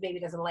make sure the baby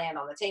doesn't land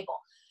on the table.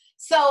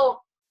 So,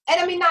 and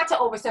I mean, not to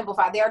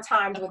oversimplify, there are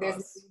times where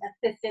there's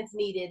assistance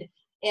needed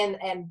and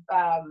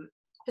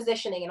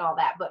positioning and all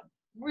that, but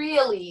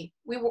really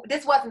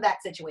this wasn't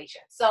that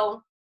situation.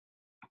 So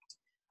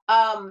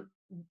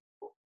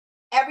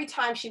every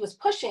time she was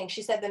pushing,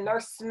 she said the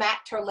nurse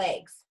smacked her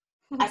legs.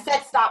 I said,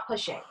 stop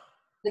pushing.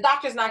 The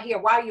doctor's not here.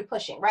 Why are you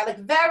pushing? Right? Like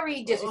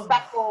very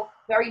disrespectful,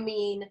 very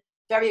mean,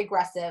 very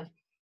aggressive.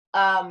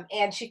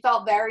 And she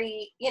felt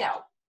very,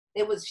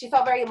 she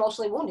felt very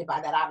emotionally wounded by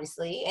that,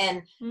 obviously,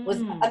 and was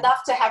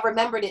enough to have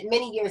remembered it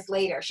many years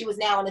later. She was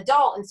now an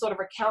adult and sort of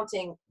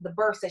recounting the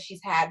births that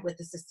she's had with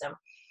the system.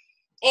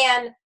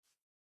 And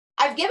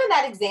I've given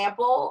that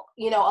example,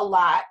 a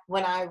lot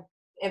when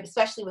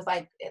especially with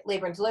like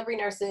labor and delivery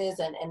nurses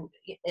and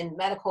in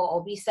medical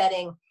OB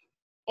setting.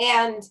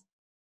 And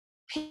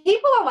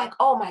people are like,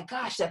 oh my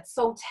gosh, that's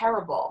so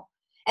terrible.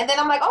 And then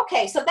I'm like,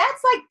 okay, so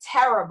that's like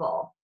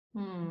terrible.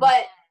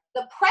 But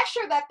the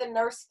pressure that the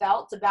nurse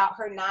felt about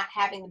her not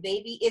having the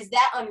baby, is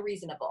that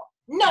unreasonable?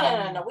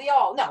 No. We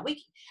all know.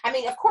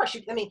 Of course,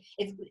 and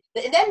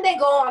then they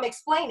go on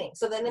explaining.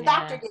 So then the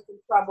doctor gets in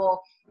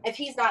trouble if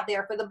he's not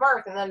there for the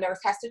birth, and the nurse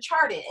has to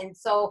chart it. And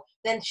so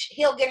then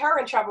he'll get her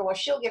in trouble, or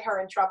she'll get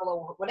her in trouble,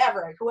 or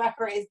whatever,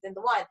 whoever is the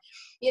one,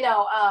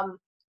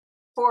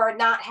 for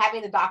not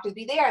having the doctors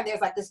be there. And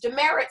there's like this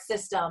demerit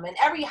system, and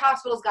every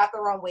hospital's got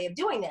their own way of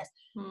doing this.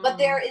 But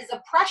there is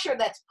a pressure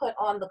that's put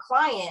on the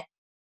client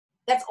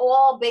that's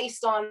all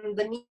based on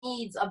the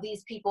needs of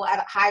these people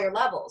at higher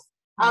levels.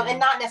 And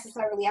not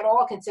necessarily at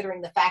all considering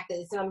the fact that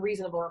it's an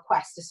unreasonable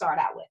request to start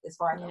out with, as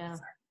far as I'm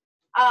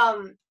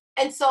concerned.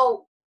 And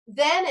so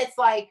then it's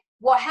like,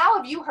 well, how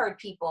have you heard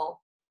people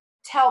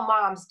tell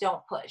moms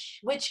don't push?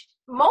 Which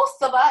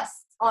most of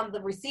us on the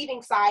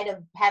receiving side of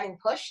having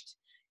pushed,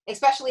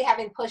 especially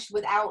having pushed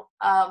without,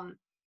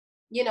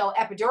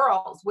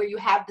 epidurals, where you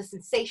have the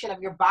sensation of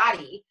your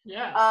body.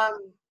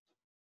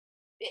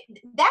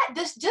 That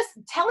just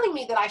telling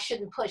me that I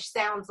shouldn't push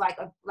sounds like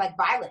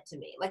violent to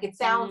me. Like it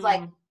sounds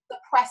like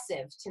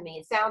oppressive to me.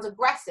 It sounds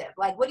aggressive.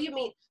 Like, what do you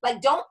mean?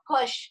 Like, don't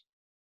push.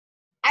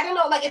 I don't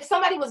know. Like if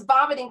somebody was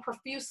vomiting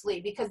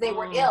profusely because they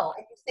were ill,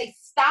 and you say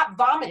stop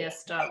vomiting.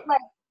 Stop. Like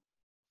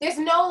there's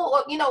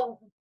no,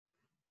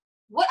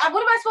 what am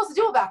I supposed to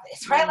do about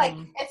this, right? Like,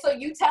 and so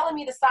you telling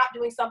me to stop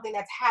doing something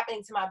that's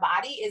happening to my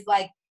body is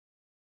like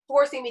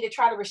forcing me to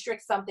try to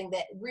restrict something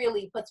that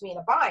really puts me in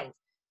a bind.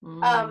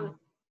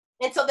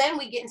 And so then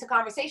we get into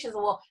conversations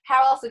of, well,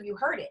 how else have you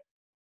heard it?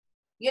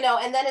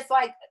 And then it's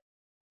like,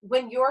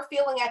 when you're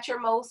feeling at your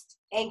most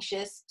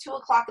anxious,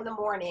 2:00 in the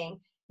morning,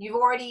 you've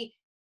already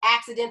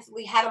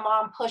accidentally had a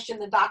mom push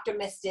and the doctor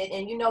missed it,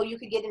 and you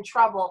could get in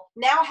trouble.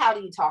 Now, how do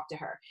you talk to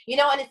her?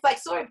 And it's like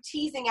sort of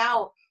teasing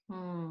out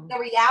the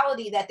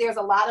reality that there's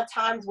a lot of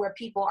times where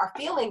people are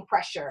feeling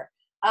pressure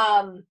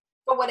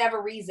for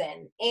whatever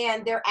reason,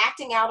 and they're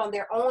acting out on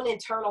their own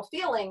internal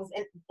feelings,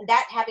 and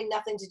that having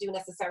nothing to do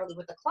necessarily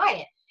with the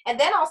client. And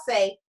then I'll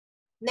say,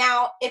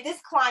 now, if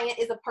this client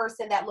is a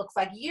person that looks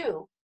like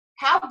you,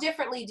 how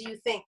differently do you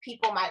think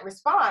people might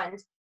respond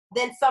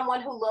than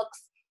someone who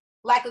looks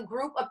like a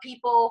group of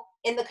people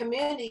in the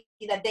community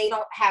that they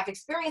don't have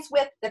experience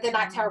with, that they're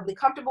not terribly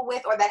comfortable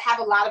with, or that have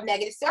a lot of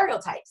negative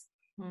stereotypes?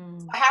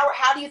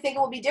 How do you think it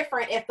will be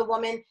different if the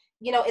woman,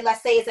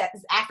 let's say is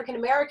African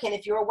American,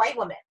 if you're a white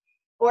woman,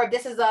 or if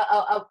this is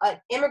a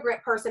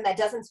immigrant person that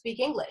doesn't speak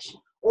English,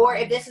 or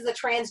if this is a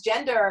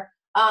transgender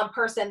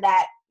person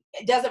that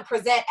doesn't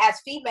present as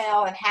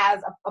female and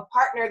has a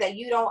partner that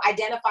you don't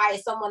identify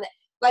as someone that,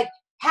 like,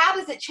 how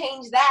does it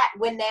change that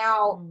when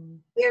now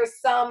there's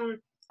some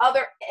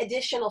other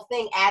additional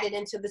thing added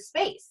into the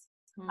space?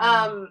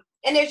 And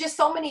there's just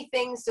so many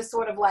things to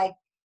sort of like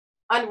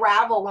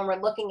unravel when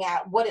we're looking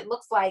at what it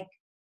looks like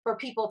for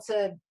people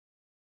to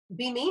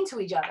be mean to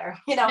each other,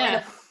 in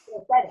a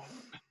setting.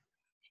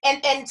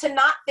 and to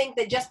not think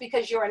that just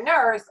because you're a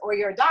nurse or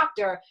you're a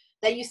doctor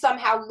that you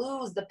somehow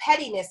lose the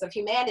pettiness of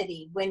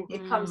humanity when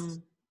it comes,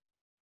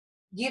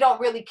 you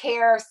don't really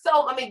care.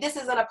 So, I mean, this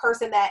isn't a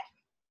person that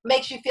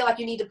makes you feel like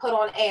you need to put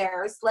on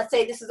airs. Let's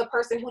say this is a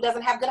person who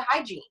doesn't have good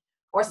hygiene,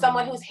 or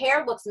someone whose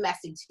hair looks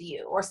messy to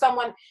you, or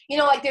someone, you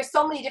know, like there's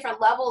so many different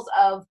levels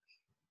of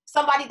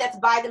somebody that's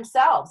by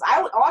themselves.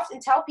 I would often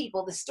tell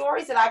people the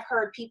stories that I've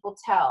heard people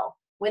tell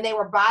when they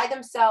were by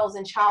themselves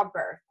in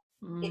childbirth.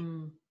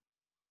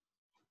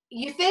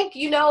 You think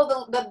you know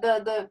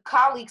the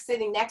colleague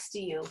sitting next to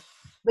you,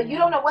 but you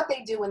don't know what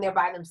they do when they're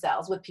by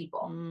themselves with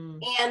people.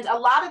 And a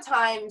lot of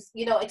times,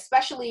 you know,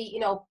 especially, you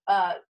know,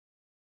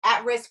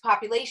 at-risk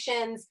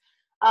populations,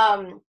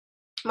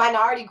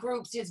 minority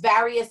groups, just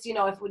various, you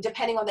know, if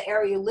depending on the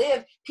area you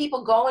live,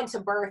 people go into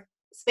birth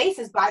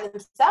spaces by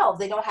themselves.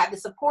 They don't have the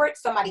support.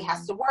 Somebody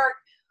has to work.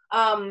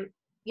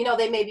 You know,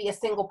 they may be a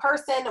single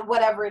person,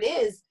 whatever it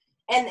is,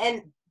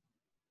 and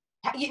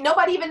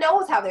nobody even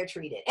knows how they're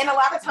treated. And a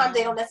lot of times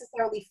they don't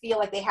necessarily feel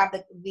like they have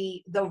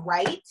the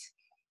right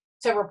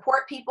to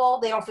report people.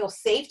 They don't feel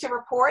safe to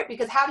report,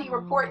 because how do you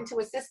report into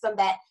a system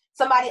that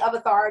somebody of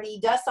authority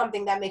does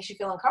something that makes you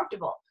feel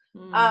uncomfortable?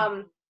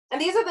 And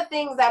these are the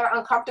things that are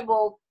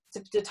uncomfortable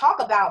to talk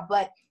about,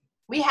 but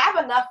we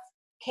have enough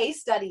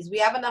case studies. We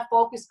have enough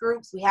focus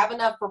groups. We have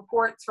enough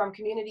reports from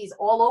communities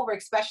all over,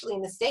 especially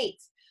in the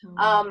States,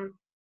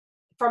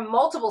 from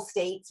multiple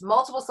states,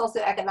 multiple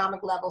socioeconomic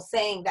levels,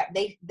 saying that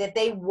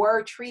they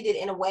were treated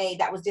in a way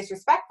that was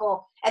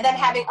disrespectful, and then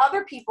having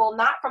other people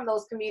not from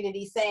those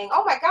communities saying,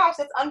 "Oh my gosh,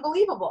 that's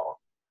unbelievable."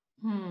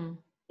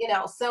 You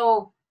know,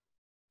 so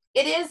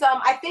it is.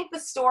 I think the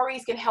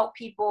stories can help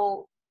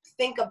people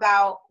think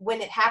about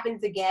when it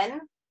happens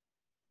again,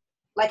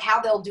 like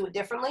how they'll do it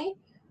differently.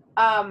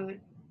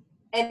 And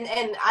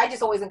I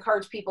just always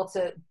encourage people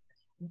to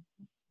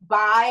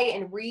buy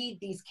and read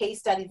these case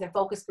studies and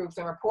focus groups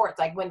and reports.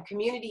 Like when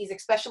communities,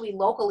 especially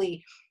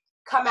locally,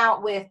 come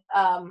out with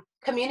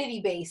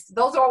community-based,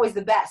 those are always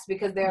the best,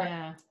 because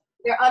they're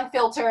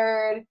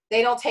unfiltered.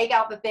 They don't take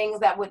out the things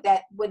that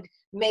would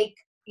make,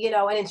 you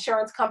know, an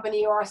insurance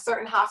company or a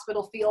certain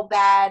hospital feel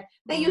bad.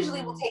 They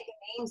usually will take the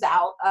names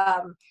out,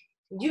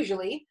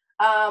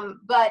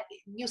 but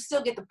you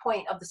still get the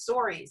point of the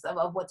stories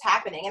of what's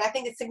happening. And I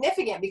think it's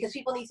significant because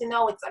people need to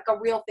know it's like a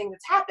real thing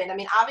that's happened. I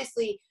mean,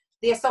 obviously,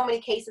 there's so many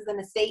cases in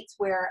the States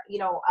where, you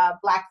know,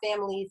 Black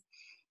families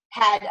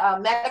had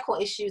medical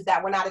issues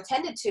that were not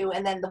attended to,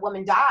 and then the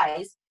woman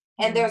dies.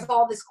 And there's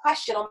all this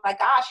question, oh my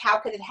gosh, how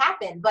could it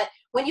happen? But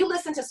when you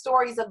listen to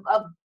stories of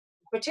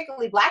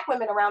particularly Black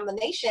women around the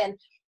nation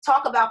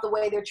talk about the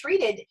way they're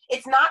treated,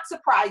 it's not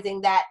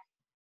surprising that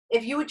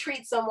if you would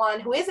treat someone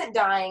who isn't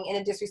dying in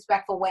a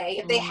disrespectful way,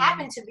 if they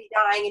happen to be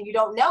dying and you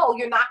don't know,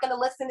 you're not going to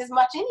listen as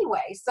much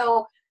anyway.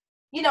 So,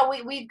 you know,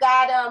 we've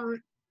got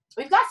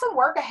some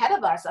work ahead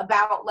of us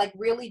about like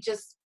really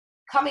just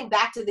coming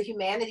back to the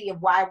humanity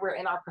of why we're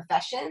in our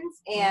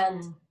professions,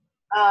 and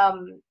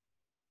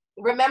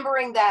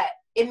remembering that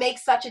it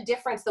makes such a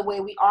difference the way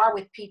we are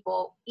with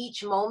people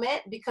each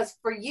moment, because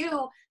for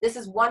you, this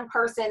is one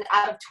person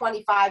out of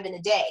 25 in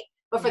a day.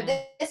 But for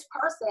this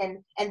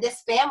person and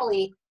this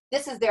family,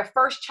 this is their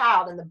first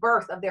child and the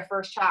birth of their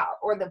first child,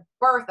 or the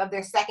birth of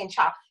their second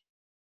child.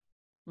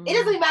 It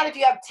doesn't matter if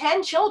you have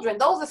 10 children,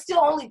 those are still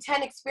only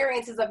 10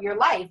 experiences of your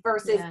life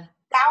versus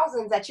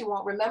thousands that you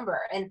won't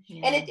remember. And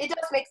it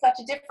does make such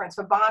a difference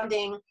for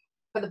bonding,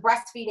 for the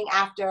breastfeeding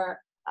after,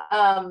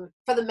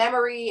 for the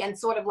memory, and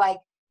sort of like,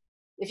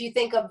 if you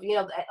think of, you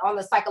know, on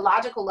the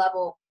psychological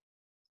level,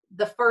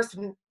 the first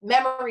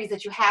memories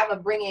that you have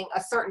of bringing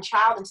a certain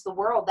child into the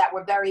world that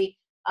were very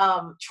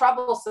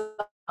troublesome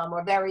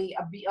or very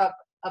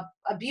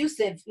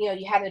abusive, you know,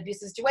 you had an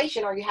abusive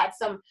situation or you had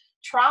some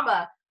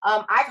trauma.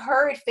 I've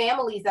heard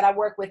families that I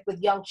work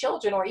with young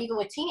children or even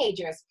with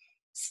teenagers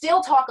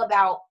still talk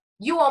about,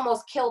 you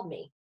almost killed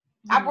me.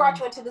 I brought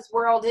you into this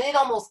world and it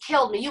almost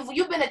killed me.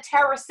 You've been a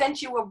terror since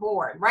you were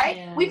born,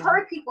 right? We've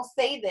heard people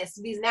say this,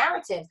 these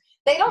narratives.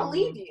 They don't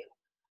leave you.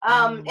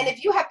 And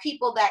if you have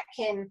people that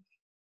can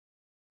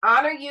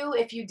honor you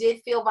if you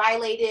did feel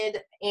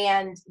violated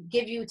and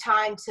give you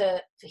time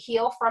to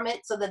heal from it,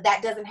 so that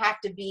that doesn't have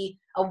to be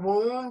a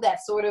wound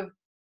that sort of,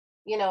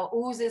 you know,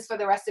 oozes for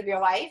the rest of your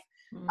life.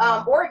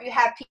 Or if you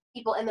have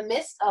people in the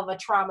midst of a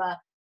trauma,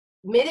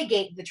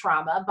 mitigate the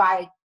trauma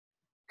by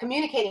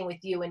communicating with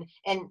you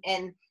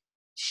and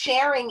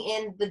sharing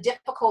in the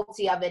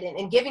difficulty of it,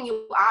 and giving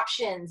you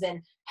options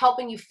and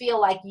helping you feel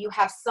like you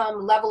have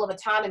some level of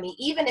autonomy,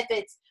 even if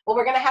it's, well,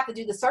 we're going to have to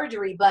do the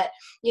surgery, but,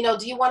 you know,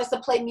 do you want us to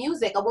play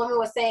music? A woman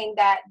was saying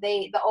that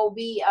the OB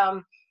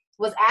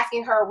was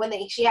asking her when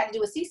she had to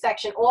do a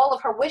C-section, all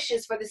of her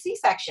wishes for the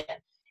C-section.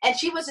 And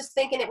she was just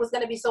thinking it was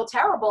going to be so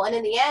terrible. And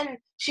in the end,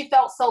 she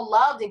felt so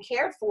loved and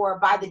cared for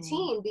by the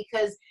team,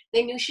 because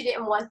they knew she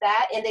didn't want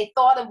that. And they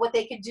thought of what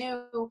they could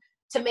do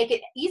to make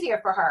it easier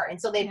for her. And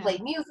so they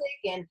played music.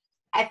 And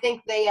I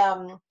think they,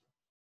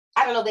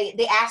 I don't know,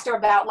 they asked her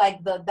about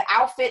like the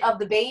outfit of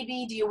the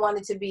baby. Do you want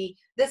it to be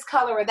this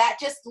color or that?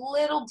 Just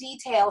little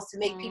details to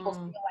make people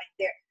feel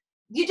like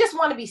you just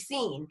want to be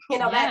seen, you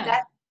know.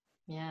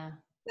 Yeah.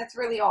 That's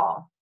really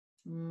all.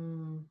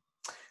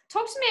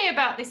 Talk to me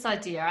about this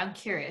idea. I'm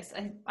curious.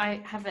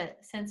 I have a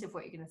sense of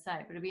what you're going to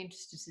say, but I'd be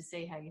interested to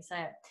see how you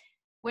say it.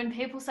 When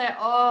people say,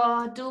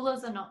 oh,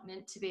 doulas are not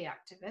meant to be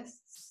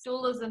activists,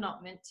 doulas are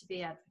not meant to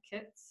be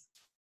advocates,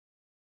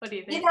 what do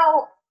you think? You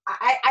know,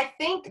 I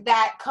think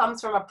that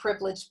comes from a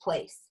privileged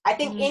place. I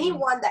think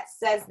anyone that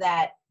says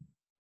that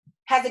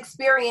has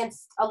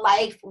experienced a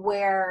life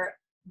where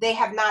they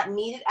have not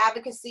needed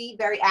advocacy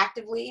very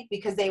actively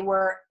because they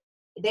were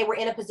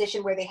in a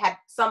position where they had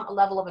some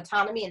level of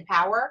autonomy and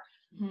power,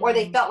 or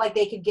they felt like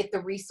they could get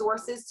the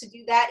resources to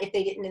do that if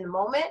they didn't in the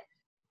moment.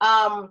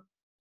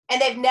 And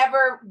they've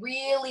never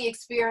really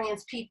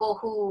experienced people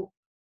who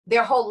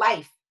their whole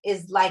life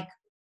is like,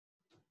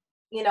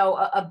 you know,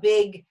 a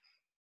big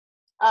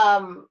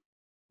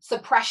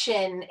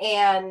suppression,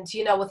 and,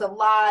 you know, with a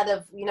lot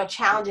of, you know,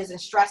 challenges and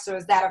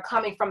stressors that are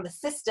coming from the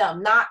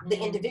system, not the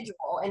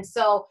individual. And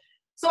so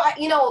I,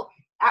 you know,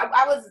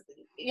 I was,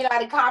 you know,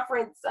 at a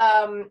conference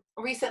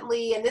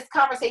recently, and this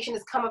conversation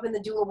has come up in the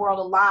doula world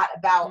a lot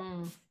about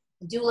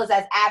doulas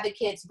as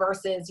advocates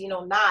versus, you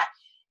know, not.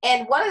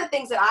 And one of the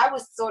things that I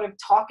was sort of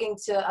talking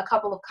to a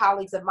couple of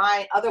colleagues of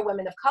mine, other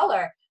women of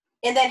color,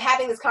 and then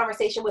having this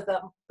conversation with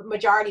a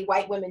majority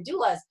white women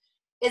doulas,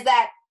 is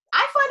that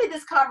I find that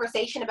this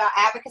conversation about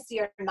advocacy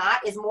or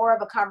not is more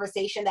of a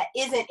conversation that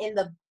isn't in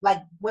the like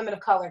women of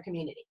color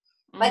community.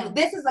 Like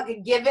this is like a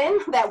given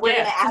that we're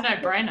going to ask. It's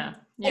a no-brainer.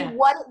 Yeah. And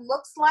what it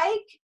looks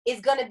like is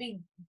going to be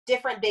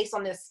different based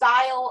on the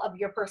style of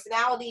your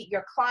personality,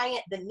 your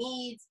client, the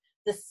needs,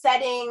 the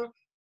setting,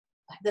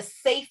 the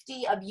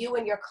safety of you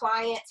and your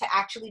client to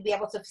actually be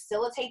able to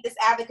facilitate this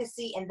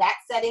advocacy in that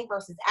setting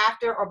versus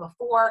after or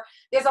before.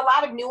 There's a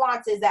lot of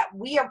nuances that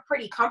we are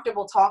pretty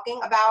comfortable talking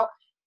about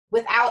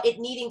without it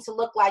needing to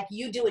look like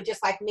you do it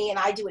just like me and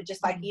I do it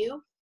just like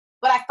you.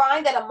 But I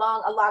find that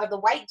among a lot of the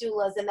white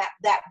doulas in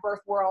that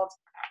birth world,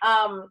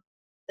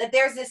 that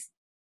there's this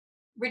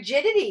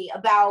rigidity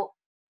about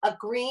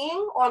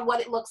agreeing on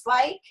what it looks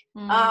like,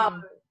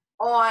 on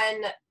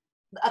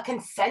a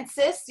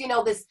consensus, you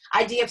know, this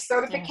idea of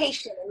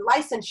certification and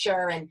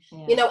licensure. And,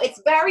 you know,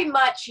 it's very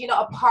much, you know,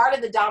 a part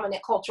of the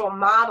dominant cultural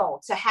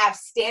model to have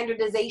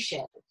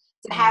standardization,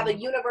 to have a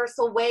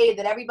universal way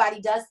that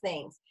everybody does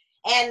things.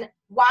 And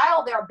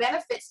while there are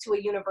benefits to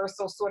a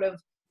universal sort of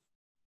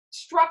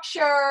structure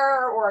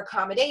or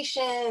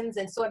accommodations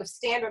and sort of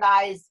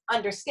standardized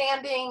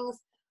understandings,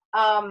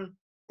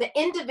 the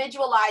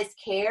individualized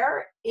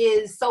care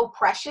is so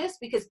precious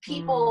because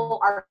people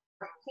are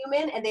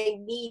human and they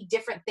need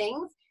different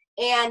things.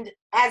 And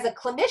as a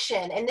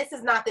clinician, and this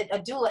is not that a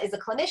doula is a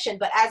clinician,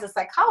 but as a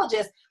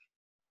psychologist,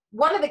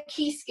 one of the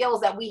key skills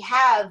that we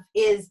have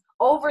is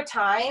over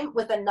time,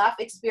 with enough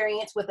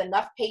experience, with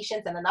enough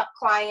patients and enough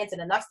clients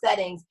and enough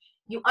settings,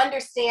 you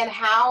understand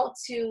how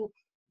to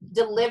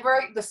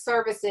deliver the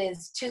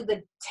services to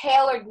the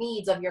tailored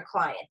needs of your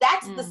client.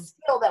 That's the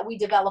skill that we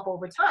develop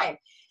over time.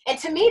 And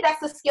to me, that's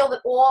the skill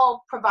that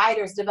all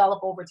providers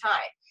develop over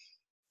time.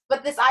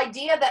 But this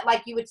idea that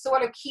like you would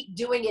sort of keep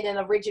doing it in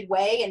a rigid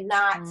way and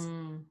not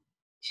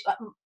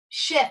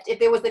shift if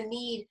there was a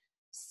need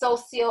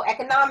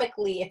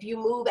socioeconomically, if you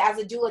move as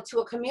a doula to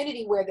a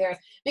community where there's,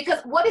 because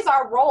what is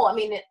our role? I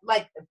mean,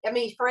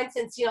 for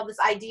instance, you know, this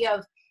idea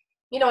of,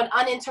 you know, an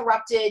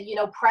uninterrupted, you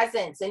know,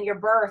 presence in your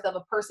birth of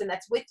a person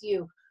that's with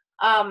you.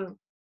 But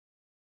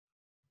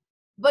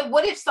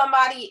what if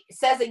somebody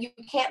says that you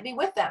can't be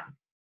with them?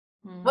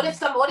 What if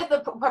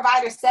the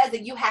provider says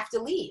that you have to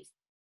leave?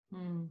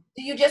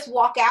 Do you just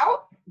walk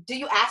out? Do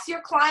you ask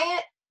your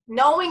client,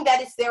 knowing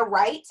that it's their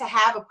right to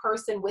have a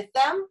person with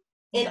them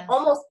in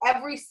almost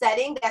every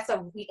setting?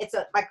 It's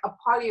like a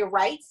part of your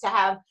rights to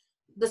have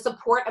the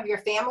support of your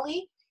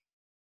family.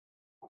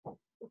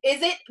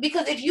 Is it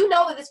because if you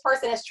know that this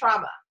person has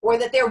trauma or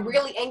that they're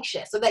really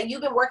anxious, so that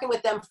you've been working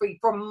with them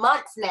for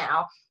months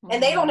now,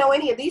 and they don't know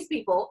any of these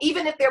people,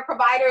 even if they're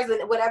providers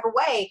in whatever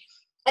way,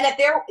 and that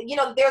they're, you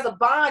know, there's a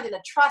bond and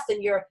a trust,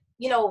 and you're,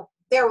 you know,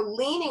 they're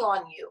leaning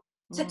on you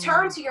to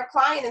turn to your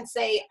client and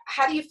say,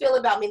 how do you feel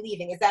about me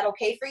leaving? Is that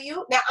okay for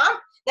you? Now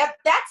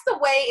that's the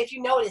way, if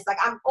you notice, like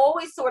I'm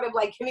always sort of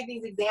like giving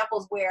these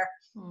examples where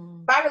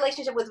my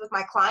relationship was with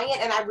my client,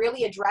 and I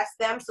really address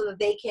them so that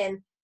they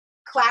can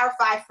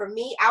clarify for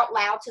me out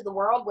loud to the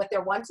world what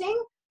they're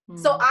wanting.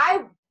 So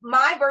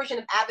my version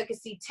of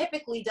advocacy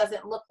typically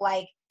doesn't look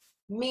like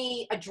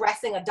me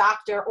addressing a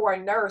doctor or a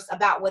nurse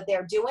about what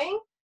they're doing.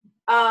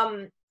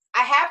 I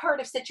have heard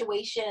of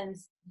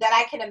situations that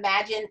I can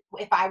imagine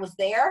if I was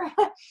there,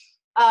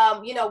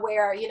 you know,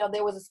 where, you know,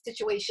 there was a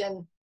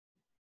situation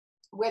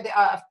where the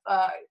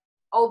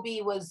OB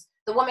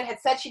the woman had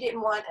said she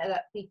didn't want an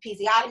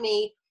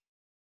episiotomy.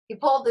 He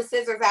pulled the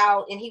scissors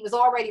out and he was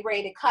already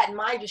ready to cut. And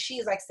mind you,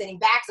 she's like sitting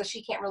back, so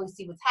she can't really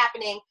see what's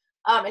happening.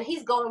 And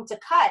he's going to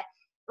cut.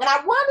 And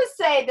I want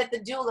to say that the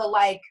doula,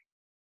 like,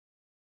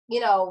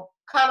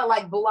 kind of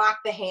like block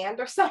the hand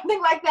or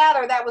something like that,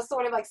 or that was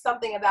sort of like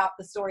something about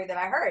the story that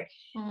I heard.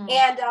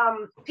 And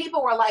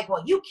people were like,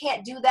 well, you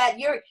can't do that.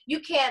 You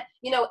can't,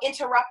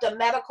 interrupt a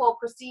medical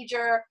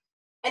procedure.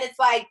 And it's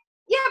like,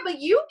 yeah, but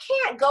you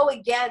can't go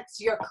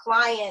against your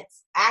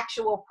client's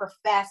actual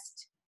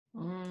professed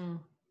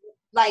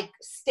like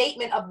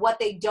statement of what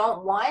they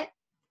don't want.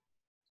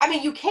 I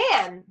mean, you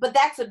can, but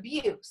that's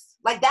abuse.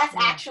 Like that's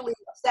actually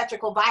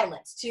obstetrical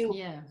violence to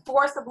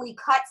forcibly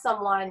cut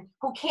someone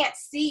who can't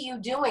see you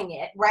doing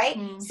it, right?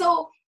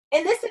 So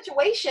in this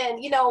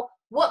situation,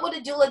 what would a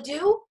doula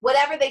do?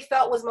 Whatever they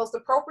felt was most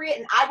appropriate.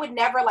 And I would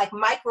never like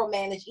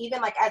micromanage, even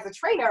like as a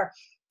trainer,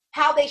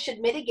 how they should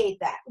mitigate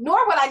that.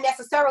 Nor would I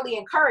necessarily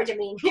encourage,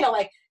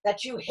 like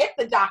that you hit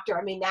the doctor.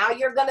 I mean, now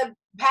you're going to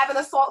have an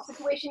assault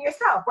situation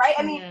yourself, right?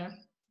 I mean,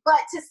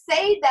 but to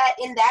say that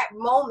in that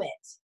moment,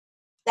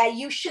 that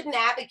you shouldn't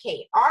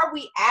advocate. Are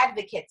we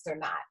advocates or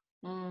not?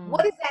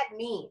 What does that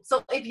mean?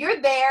 So if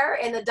you're there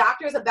and the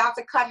doctor is about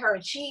to cut her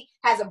and she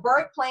has a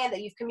birth plan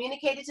that you've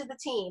communicated to the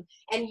team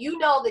and you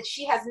know that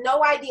she has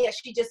no idea,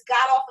 she just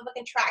got off of a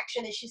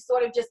contraction and she's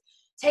sort of just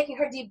taking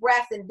her deep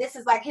breaths and this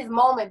is like his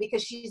moment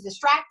because she's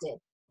distracted.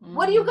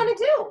 What are you going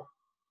to do?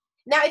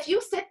 Now, if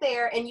you sit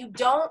there and you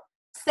don't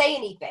say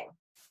anything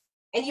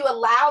and you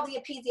allow the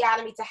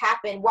episiotomy to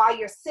happen while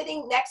you're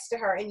sitting next to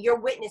her and you're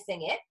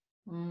witnessing it,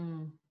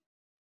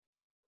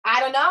 I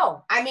don't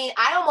know. I mean,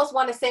 I almost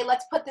want to say,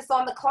 let's put this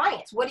on the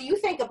clients. What do you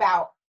think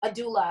about a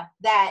doula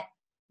that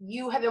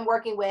you have been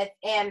working with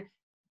and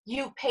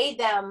you paid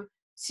them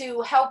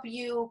to help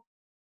you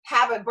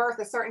have a birth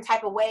a certain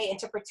type of way and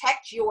to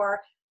protect your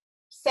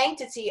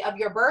sanctity of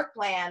your birth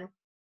plan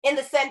in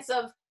the sense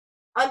of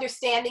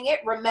understanding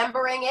it,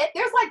 remembering it?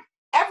 There's like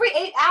every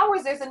 8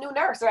 hours, there's a new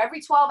nurse, or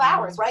every 12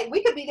 hours, right?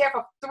 We could be there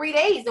for 3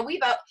 days and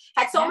we've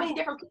had so many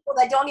different people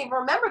that don't even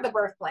remember the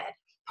birth plan.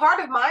 Part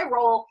of my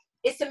role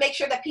is to make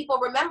sure that people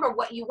remember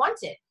what you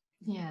wanted.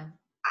 Yeah.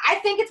 I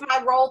think it's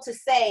my role to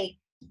say,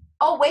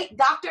 oh, wait,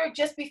 doctor,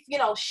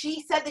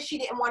 she said that she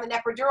didn't want an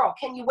epidural.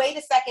 Can you wait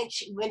a second?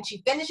 When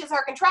she finishes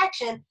her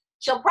contraction,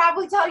 she'll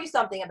probably tell you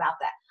something about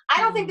that.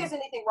 I don't think there's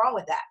anything wrong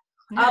with that.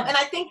 And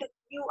I think that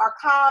you are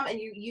calm and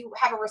you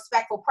have a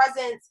respectful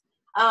presence.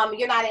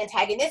 You're not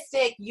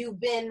antagonistic.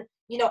 You've been,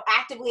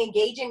 actively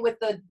engaging with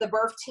the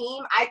birth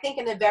team. I think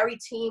in a very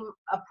team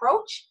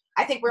approach,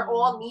 I think we're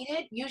all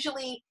needed.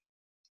 Usually,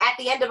 at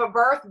the end of a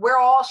birth, we're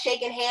all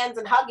shaking hands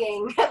and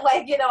hugging.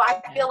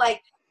 I feel like,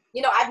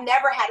 I've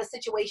never had a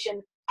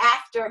situation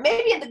after,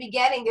 maybe in the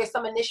beginning, there's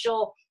some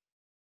initial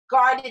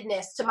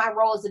guardedness to my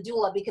role as a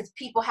doula because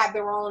people have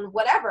their own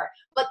whatever,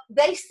 but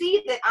they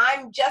see that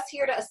I'm just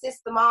here to assist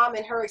the mom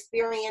in her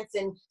experience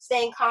and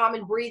staying calm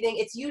and breathing.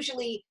 It's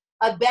usually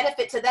a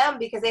benefit to them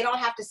because they don't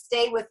have to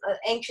stay with an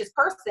anxious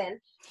person.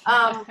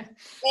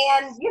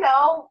 And,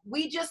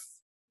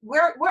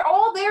 we're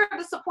all there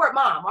to support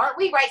mom, aren't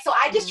we? Right. So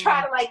I just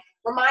try to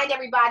remind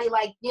everybody,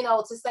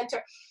 to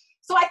center.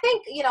 So I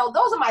think,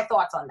 those are my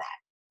thoughts on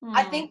that.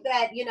 I think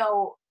that,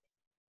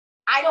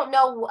 I don't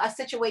know a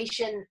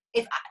situation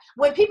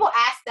when people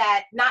ask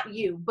that, not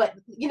you, but,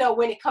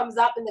 when it comes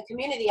up in the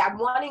community, I'm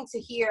wanting to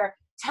hear,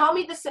 tell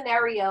me the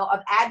scenario of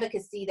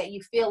advocacy that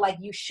you feel like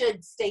you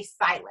should stay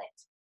silent.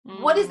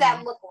 What does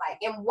that look like?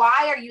 And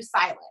why are you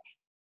silent?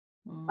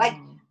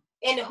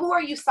 And who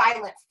are you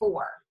silent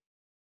for?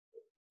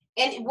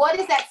 And what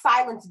is that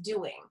silence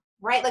doing,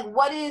 right? Like,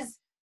 what is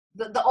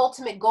the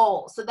ultimate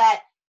goal? So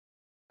that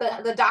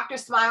the doctor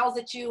smiles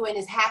at you and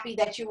is happy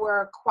that you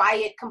were a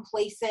quiet,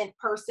 complacent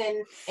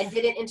person and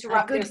didn't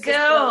interrupt a good their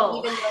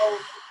girl. System, even though,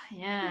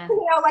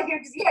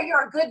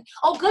 you're a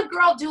good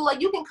girl doula.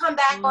 You can come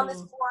back on this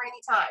floor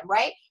anytime,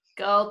 right?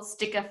 Gold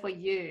sticker for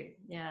you.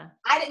 Yeah.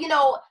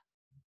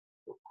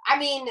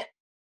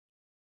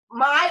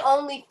 My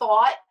only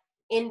thought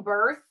in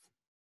birth,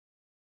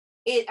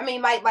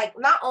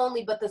 not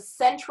only, but the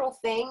central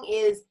thing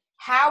is,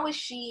 how is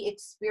she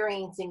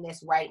experiencing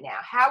this right now?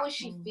 How is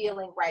she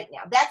feeling right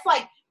now? That's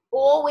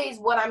always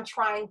what I'm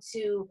trying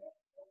to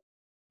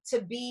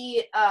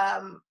be a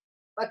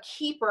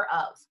keeper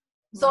of.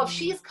 So if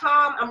she's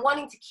calm, I'm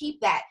wanting to keep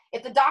that.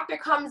 If the doctor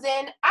comes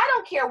in, I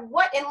don't care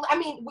what,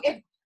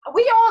 if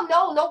we all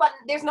know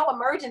there's no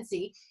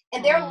emergency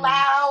and they're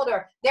loud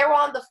or they're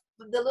on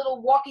the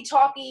little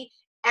walkie-talkie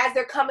as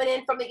they're coming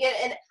in from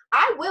and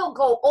I will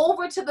go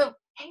over to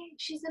hey,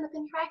 she's in a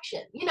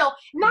contraction,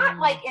 not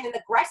in an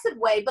aggressive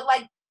way, but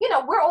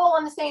we're all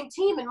on the same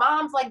team and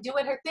mom's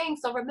doing her thing.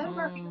 So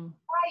remember, be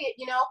quiet,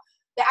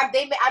 that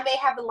I may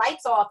have the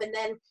lights off and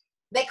then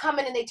they come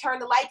in and they turn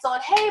the lights on.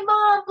 Hey,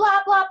 mom, blah,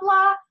 blah,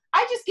 blah.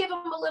 I just give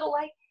them a little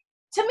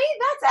to me,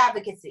 that's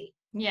advocacy.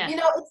 Yeah.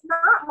 It's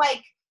not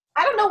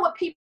I don't know what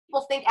people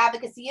think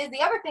advocacy is.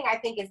 The other thing I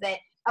think is that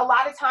a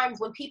lot of times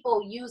when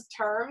people use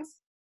terms,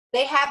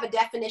 they have a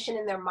definition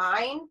in their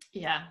mind.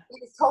 Yeah.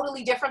 It's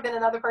totally different than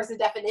another person's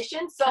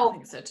definition. So, I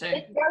think so too.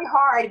 It's very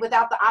hard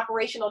without the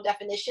operational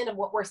definition of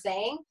what we're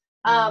saying.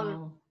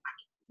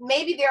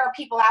 Maybe there are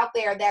people out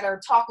there that are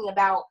talking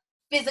about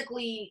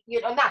physically,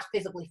 not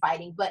physically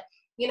fighting, but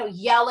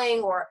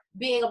yelling or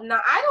being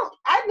obnoxious.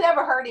 I've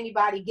never heard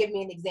anybody give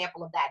me an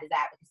example of that as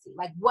advocacy.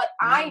 Like what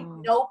I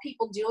know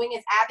people doing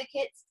as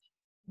advocates,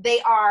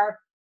 they are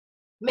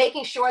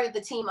making sure that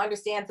the team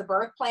understands the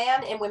birth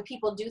plan. And when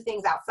people do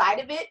things outside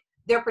of it,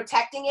 they're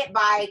protecting it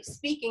by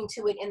speaking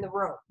to it in the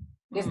room.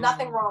 There's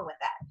nothing wrong with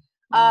that.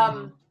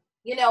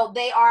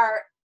 They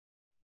are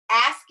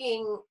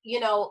asking,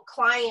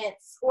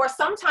 clients, or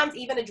sometimes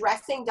even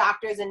addressing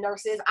doctors and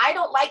nurses. I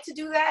don't like to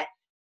do that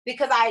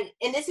because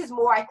and this is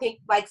more, I think,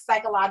 like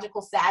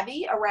psychological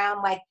savvy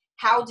around like,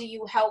 how do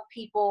you help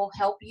people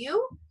help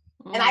you?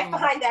 And I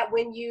find that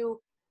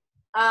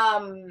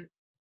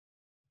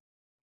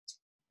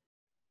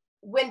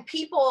when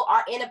people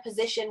are in a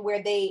position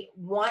where they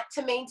want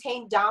to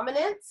maintain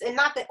dominance, and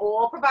not that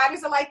all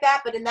providers are like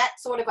that, but in that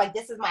sort of like,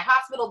 this is my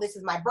hospital, this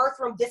is my birth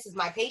room, this is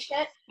my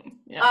patient,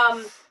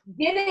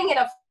 getting in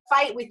a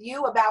fight with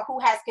you about who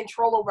has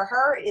control over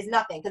her is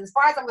nothing. Because as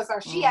far as I'm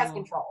concerned, she has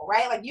control,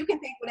 right? Like you can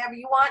think whatever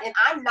you want, and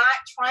I'm not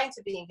trying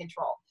to be in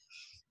control.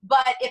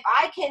 But if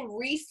I can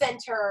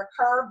recenter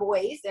her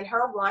voice and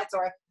her wants,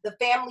 or the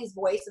family's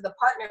voice, or the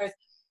partners,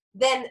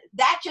 then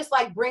that just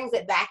like brings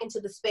it back into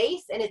the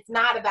space, and it's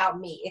not about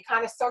me. It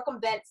kind of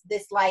circumvents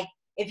this, like,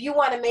 if you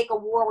want to make a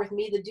war with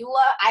me, the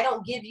doula, I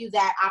don't give you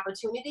that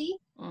opportunity,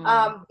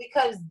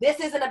 because this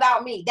isn't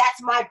about me.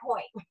 That's my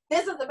point.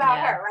 This is about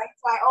her, right?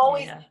 So I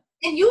always,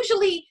 and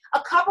usually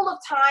a couple of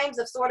times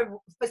of sort of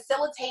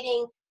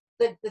facilitating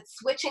the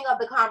switching of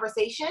the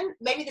conversation.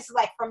 Maybe this is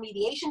like from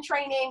mediation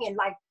training and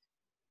like,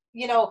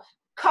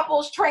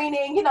 couples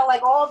training,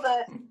 like all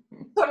the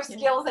sort of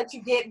skills that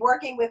you get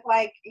working with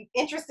like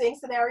interesting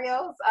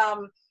scenarios.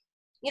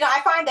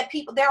 I find that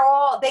people,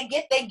 they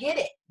get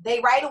it. They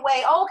right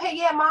away, oh, okay,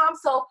 yeah, mom,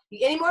 so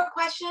any more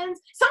questions?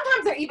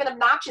 Sometimes they're even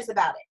obnoxious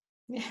about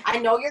it. I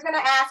know you're going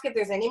to ask if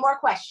there's any more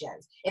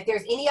questions, if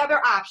there's any other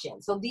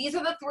options. So these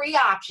are the 3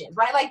 options,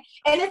 right? Like,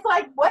 and it's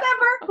like,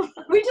 whatever,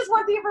 we just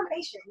want the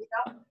information,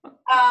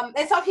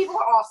 and some people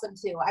are awesome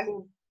too. I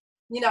mean,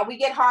 we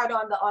get hard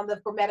on the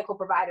for medical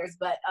providers,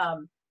 but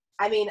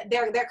I mean,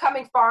 they're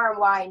coming far and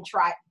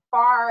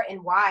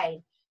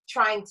wide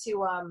trying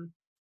to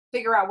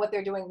figure out what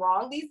they're doing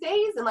wrong these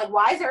days, and like,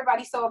 why is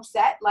everybody so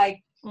upset?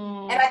 Like,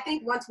 and I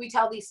think once we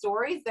tell these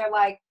stories, they're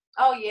like,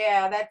 oh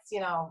yeah, that's we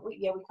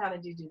kind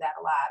of do that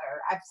a lot,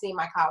 or I've seen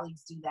my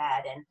colleagues do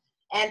that,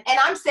 and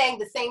I'm saying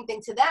the same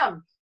thing to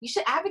them. You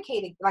should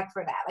advocate like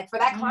for that, like for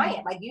that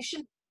client. Like you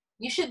should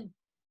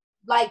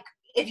like,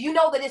 if you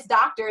know that this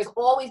doctor is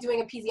always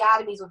doing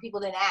episiotomies when people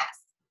didn't ask,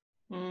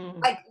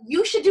 like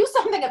you should do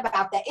something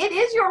about that. It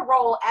is your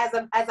role as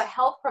a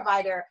health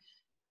provider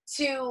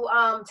to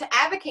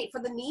advocate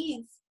for the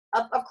needs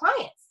of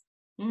clients.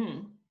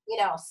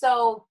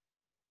 So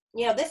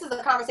this is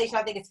a conversation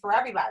I think it's for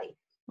everybody.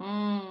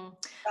 I'm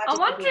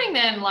wondering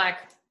then, like,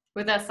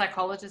 with our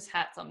psychologist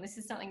hats on, this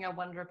is something I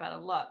wonder about a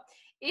lot.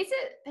 Is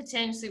it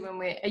potentially, when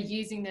we're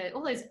using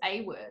all those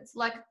A words,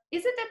 like,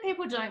 is it that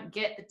people don't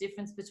get the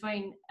difference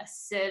between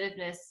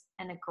assertiveness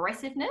and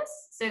aggressiveness?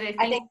 So they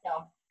think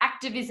so.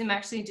 Activism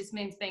actually just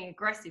means being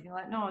aggressive. You're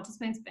like, no, it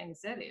just means being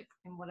assertive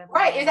in whatever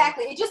way.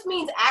 Exactly. It just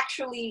means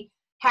actually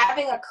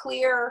having a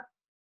clear,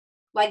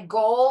 like,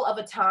 goal of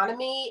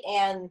autonomy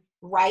and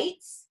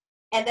rights,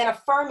 and then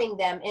affirming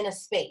them in a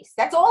space.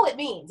 That's all it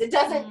means. It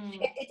doesn't,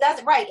 it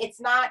doesn't, right.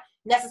 It's not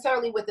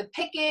necessarily with a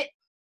picket.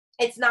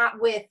 It's not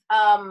with,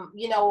 a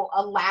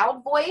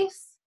loud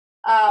voice.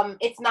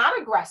 It's not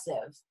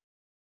aggressive.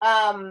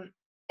 And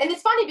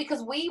it's funny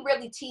because we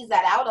really tease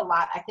that out a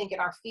lot, I think, in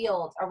our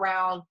field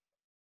around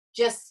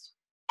just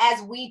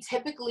as we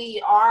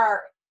typically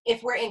are,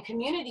 if we're in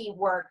community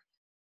work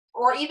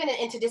or even in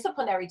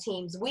interdisciplinary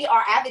teams, we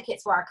are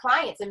advocates for our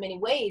clients in many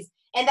ways.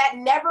 And that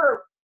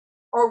never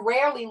or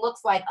rarely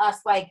looks like us,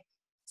 like,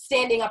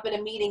 standing up in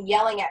a meeting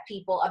yelling at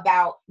people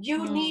about,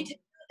 you need to do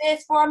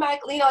this for my,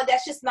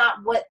 that's just not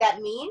what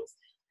that means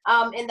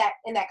in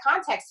that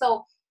context.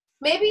 So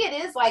maybe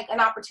it is like an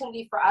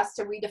opportunity for us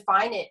to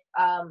redefine it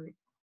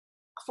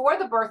for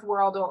the birth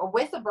world or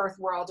with the birth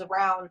world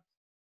around,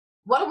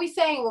 what are we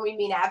saying when we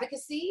mean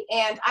advocacy?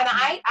 And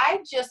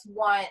I just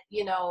want,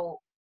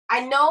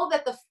 I know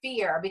that the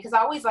fear, because I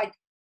always like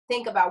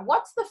think about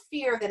what's the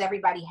fear that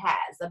everybody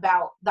has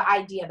about the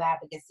idea of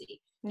advocacy.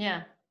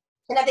 Yeah.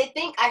 And that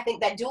I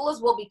think that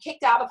doulas will be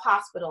kicked out of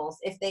hospitals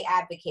if they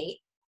advocate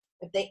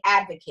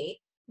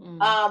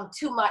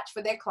too much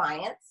for their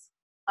clients.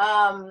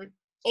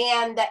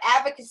 And that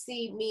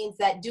advocacy means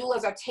that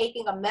doulas are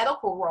taking a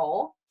medical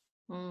role.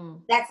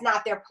 That's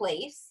not their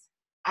place.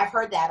 I've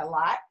heard that a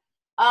lot.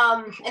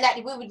 And that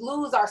we would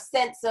lose our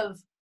sense of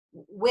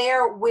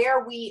where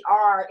we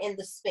are in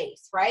the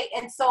space, right?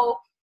 And so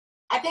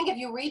I think if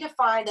you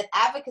redefine that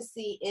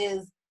advocacy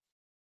is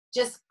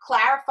just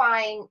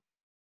clarifying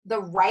the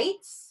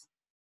rights,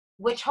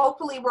 which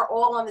hopefully we're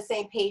all on the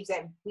same page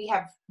that we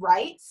have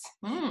rights,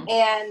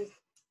 and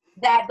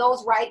that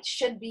those rights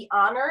should be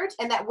honored,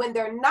 and that when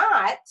they're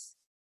not,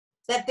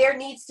 that there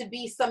needs to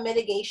be some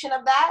mitigation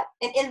of that.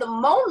 And in the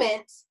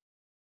moment,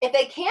 if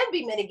they can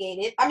be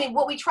mitigated, I mean,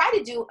 what we try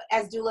to do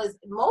as doulas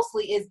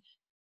mostly is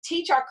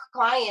teach our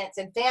clients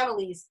and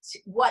families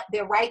what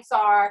their rights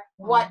are,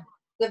 what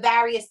the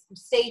various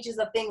stages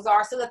of things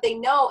are, so that they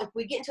know if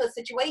we get into a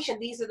situation,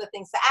 these are the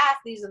things to ask,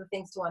 these are the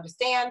things to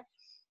understand.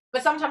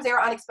 But sometimes there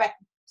are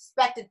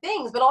unexpected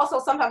things, but also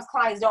sometimes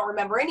clients don't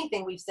remember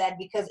anything we've said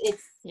because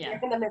it's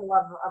in the middle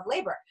of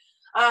labor.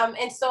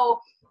 And so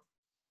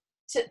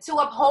to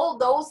uphold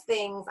those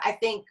things, I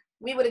think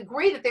we would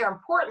agree that they're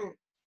important,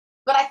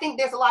 but I think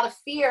there's a lot of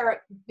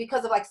fear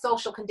because of like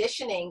social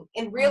conditioning,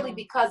 and really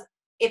because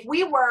if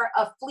we were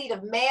a fleet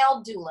of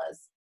male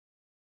doulas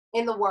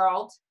in the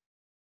world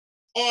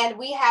and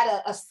we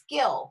had a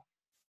skill,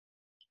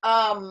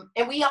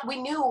 and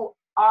we knew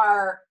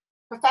our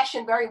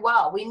profession very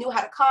well, we knew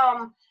how to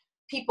calm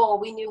people,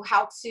 we knew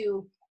how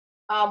to,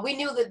 we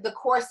knew the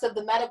course of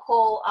the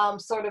medical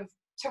sort of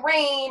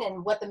terrain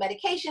and what the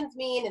medications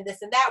mean and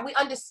this and that. We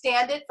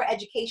understand it for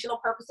educational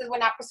purposes. We're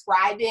not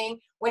prescribing,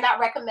 we're not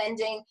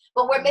recommending,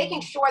 but we're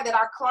making sure that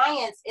our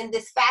clients in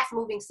this fast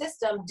moving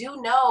system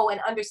do know and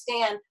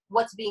understand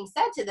what's being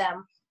said to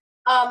them.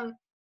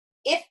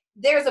 If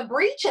there's a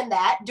breach in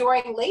that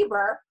during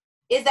labor,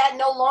 is that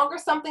no longer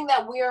something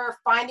that we're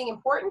finding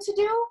important to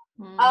do?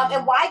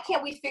 And why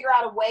can't we figure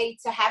out a way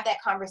to have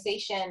that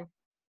conversation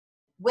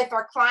with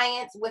our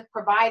clients, with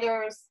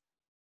providers,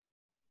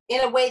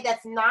 in a way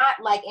that's not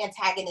like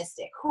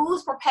antagonistic?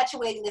 Who's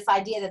perpetuating this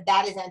idea that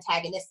that is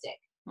antagonistic?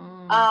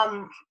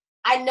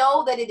 I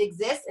know that it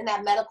exists in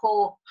that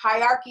medical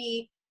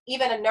hierarchy.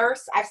 Even a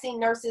nurse, I've seen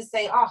nurses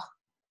say, oh,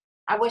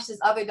 I wish this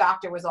other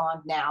doctor was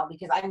on now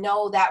because I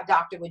know that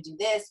doctor would do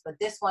this, but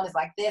this one is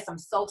like this. I'm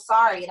so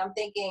sorry. And I'm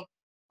thinking,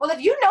 well, if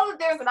you know that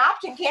there's an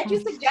option, can't you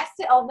suggest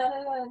it? Oh,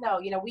 no.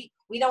 You know,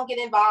 we don't get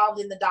involved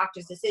in the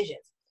doctor's decisions.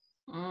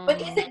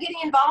 But is it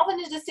getting involved in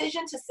the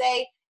decision to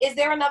say, is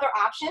there another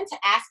option, to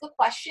ask a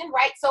question,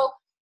 right? So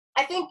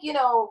I think, you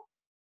know,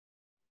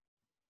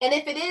 and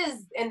if it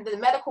is, and the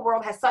medical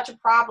world has such a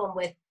problem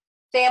with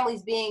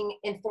families being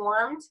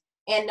informed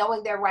and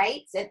knowing their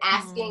rights and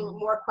asking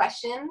more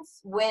questions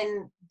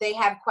when they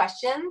have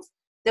questions,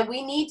 then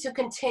we need to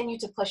continue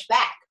to push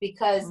back,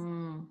 because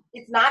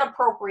it's not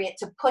appropriate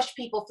to push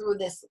people through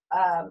this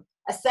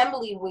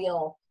assembly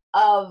wheel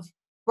of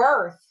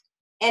birth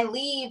and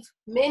leave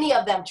many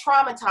of them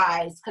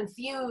traumatized,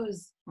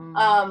 confused,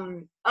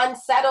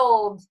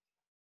 unsettled.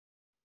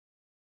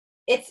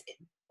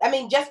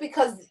 Just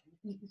because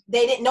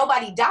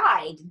nobody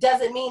died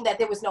doesn't mean that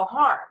there was no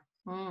harm.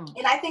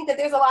 And I think that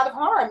there's a lot of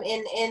harm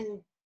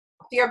in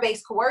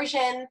fear-based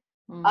coercion,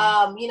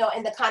 you know,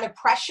 and the kind of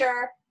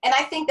pressure. And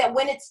I think that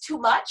when it's too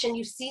much and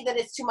you see that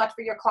it's too much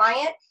for your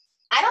client,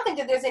 I don't think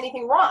that there's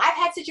anything wrong. I've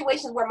had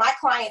situations where my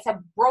clients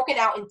have broken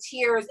out in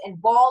tears and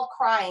bawled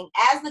crying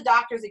as the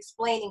doctor's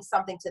explaining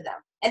something to them.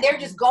 And they're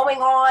just going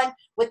on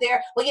with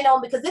their, well, you know,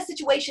 because this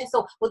situation,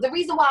 so, well, the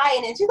reason why,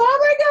 and then she's like,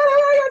 oh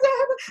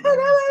my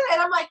God,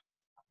 and I'm like,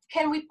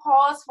 can we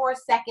pause for a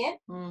second?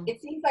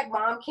 It seems like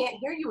mom can't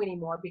hear you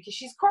anymore because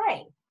she's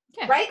crying,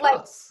 right?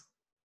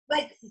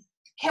 Like,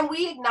 can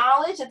we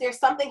acknowledge that there's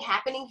something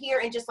happening here,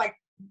 and just like,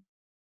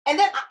 and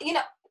then, you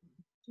know,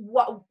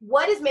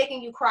 what is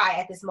making you cry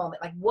at this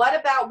moment? Like, what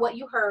about what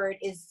you heard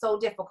is so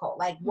difficult?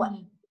 Like, what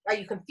are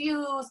you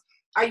confused?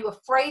 Are you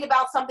afraid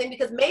about something?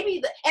 Because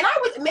maybe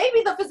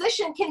the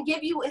physician can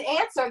give you an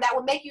answer that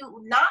would make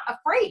you not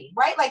afraid,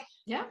 right? Like,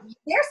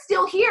 they're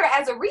still here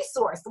as a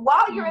resource.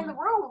 While you're in the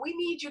room, we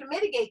need you to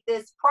mitigate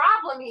this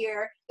problem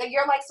here that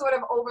you're like sort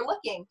of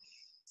overlooking.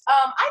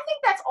 I think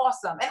that's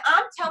awesome. And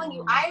I'm telling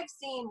you, I have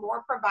seen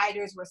more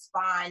providers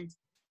respond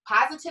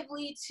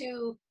positively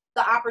to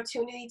the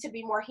opportunity to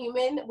be more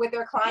human with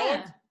their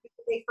clients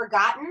because they've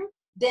forgotten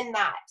than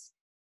not.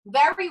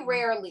 Very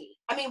rarely.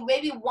 I mean,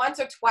 maybe once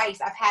or twice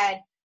I've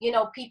had, you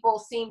know, people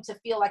seem to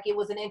feel like it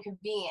was an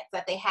inconvenience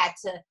that they had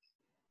to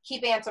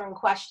keep answering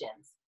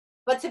questions.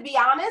 But to be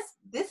honest,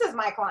 this is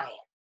my client.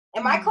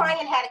 And my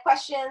client had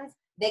questions,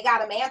 they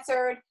got them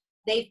answered.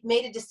 They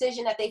made a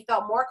decision that they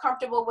felt more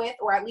comfortable with,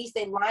 or at least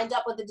they lined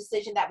up with the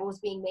decision that was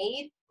being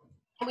made,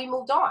 and we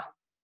moved on.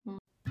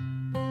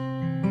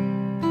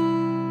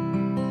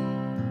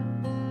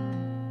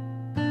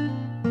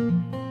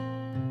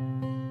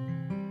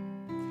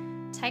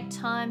 Take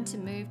time to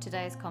move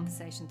today's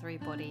conversation through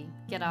your body.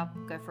 Get up,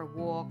 go for a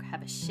walk,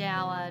 have a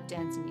shower,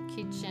 dance in your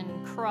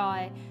kitchen,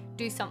 cry,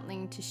 do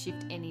something to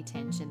shift any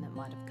tension that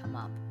might have come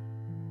up.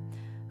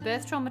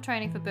 Birth Trauma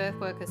Training for Birth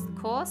Workers, the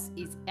course,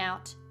 is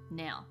out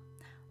now.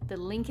 The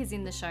link is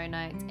in the show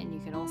notes, and you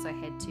can also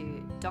head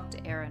to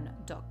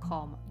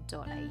drerin.com.au.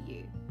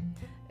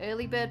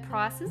 Early bird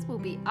prices will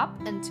be up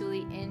until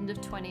the end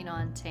of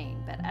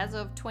 2019, but as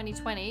of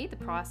 2020, the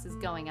price is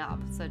going up,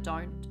 so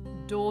don't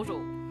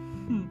dawdle.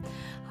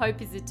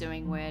 Hope is a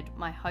doing word.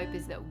 My hope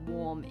is that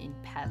warm,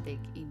 empathic,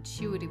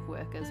 intuitive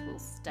workers will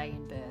stay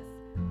in birth,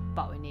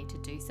 but we need to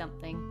do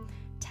something.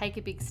 Take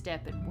a big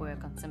step and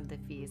work on some of the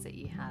fears that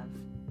you have.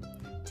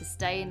 To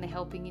stay in the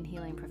helping and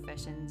healing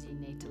professions, you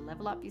need to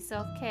level up your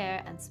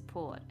self-care and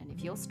support. And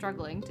if you're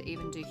struggling to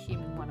even do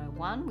Human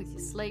 101 with your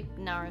sleep,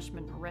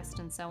 nourishment, rest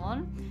and so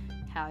on,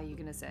 how are you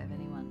going to serve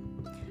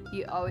anyone?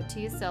 You owe it to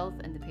yourself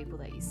and the people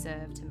that you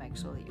serve to make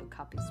sure that your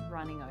cup is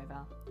running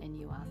over and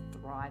you are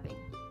thriving.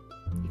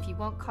 If you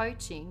want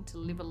coaching to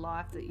live a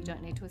life that you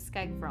don't need to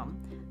escape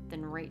from,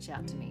 then reach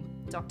out to me,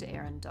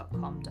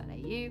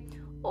 drerin.com.au,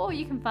 or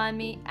you can find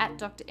me at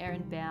Dr.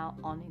 Erin Bow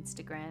on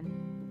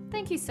Instagram.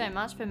 Thank you so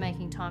much for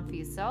making time for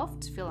yourself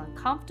to feel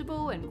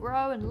uncomfortable and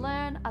grow and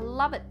learn. I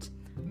love it.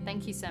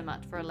 Thank you so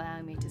much for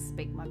allowing me to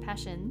speak my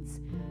passions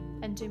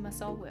and do my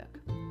soul work.